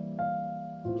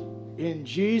 In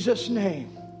Jesus'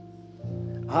 name,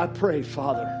 I pray,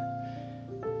 Father,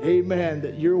 amen,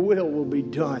 that your will be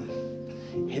done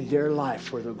in their life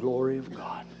for the glory of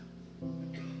God.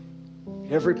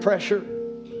 Every pressure,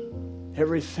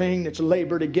 everything that's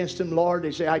labored against them, Lord,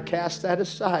 they say, I cast that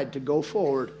aside to go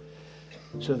forward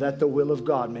so that the will of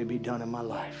God may be done in my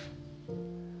life.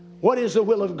 What is the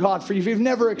will of God for you? If you've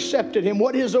never accepted him,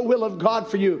 what is the will of God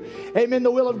for you? Amen. The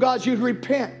will of God is you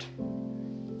repent,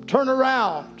 turn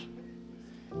around,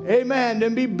 amen,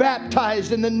 and be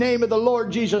baptized in the name of the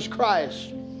Lord Jesus Christ.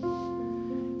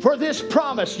 For this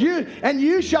promise,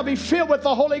 you shall be filled with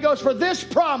the Holy Ghost. For this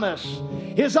promise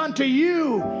is unto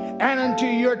you and unto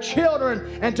your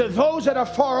children and to those that are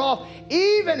far off,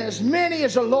 even as many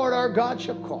as the Lord our God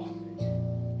shall call.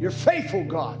 You're faithful,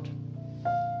 God.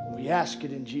 We ask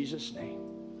it in Jesus' name.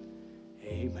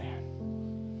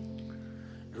 Amen.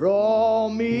 Draw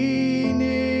me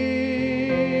near.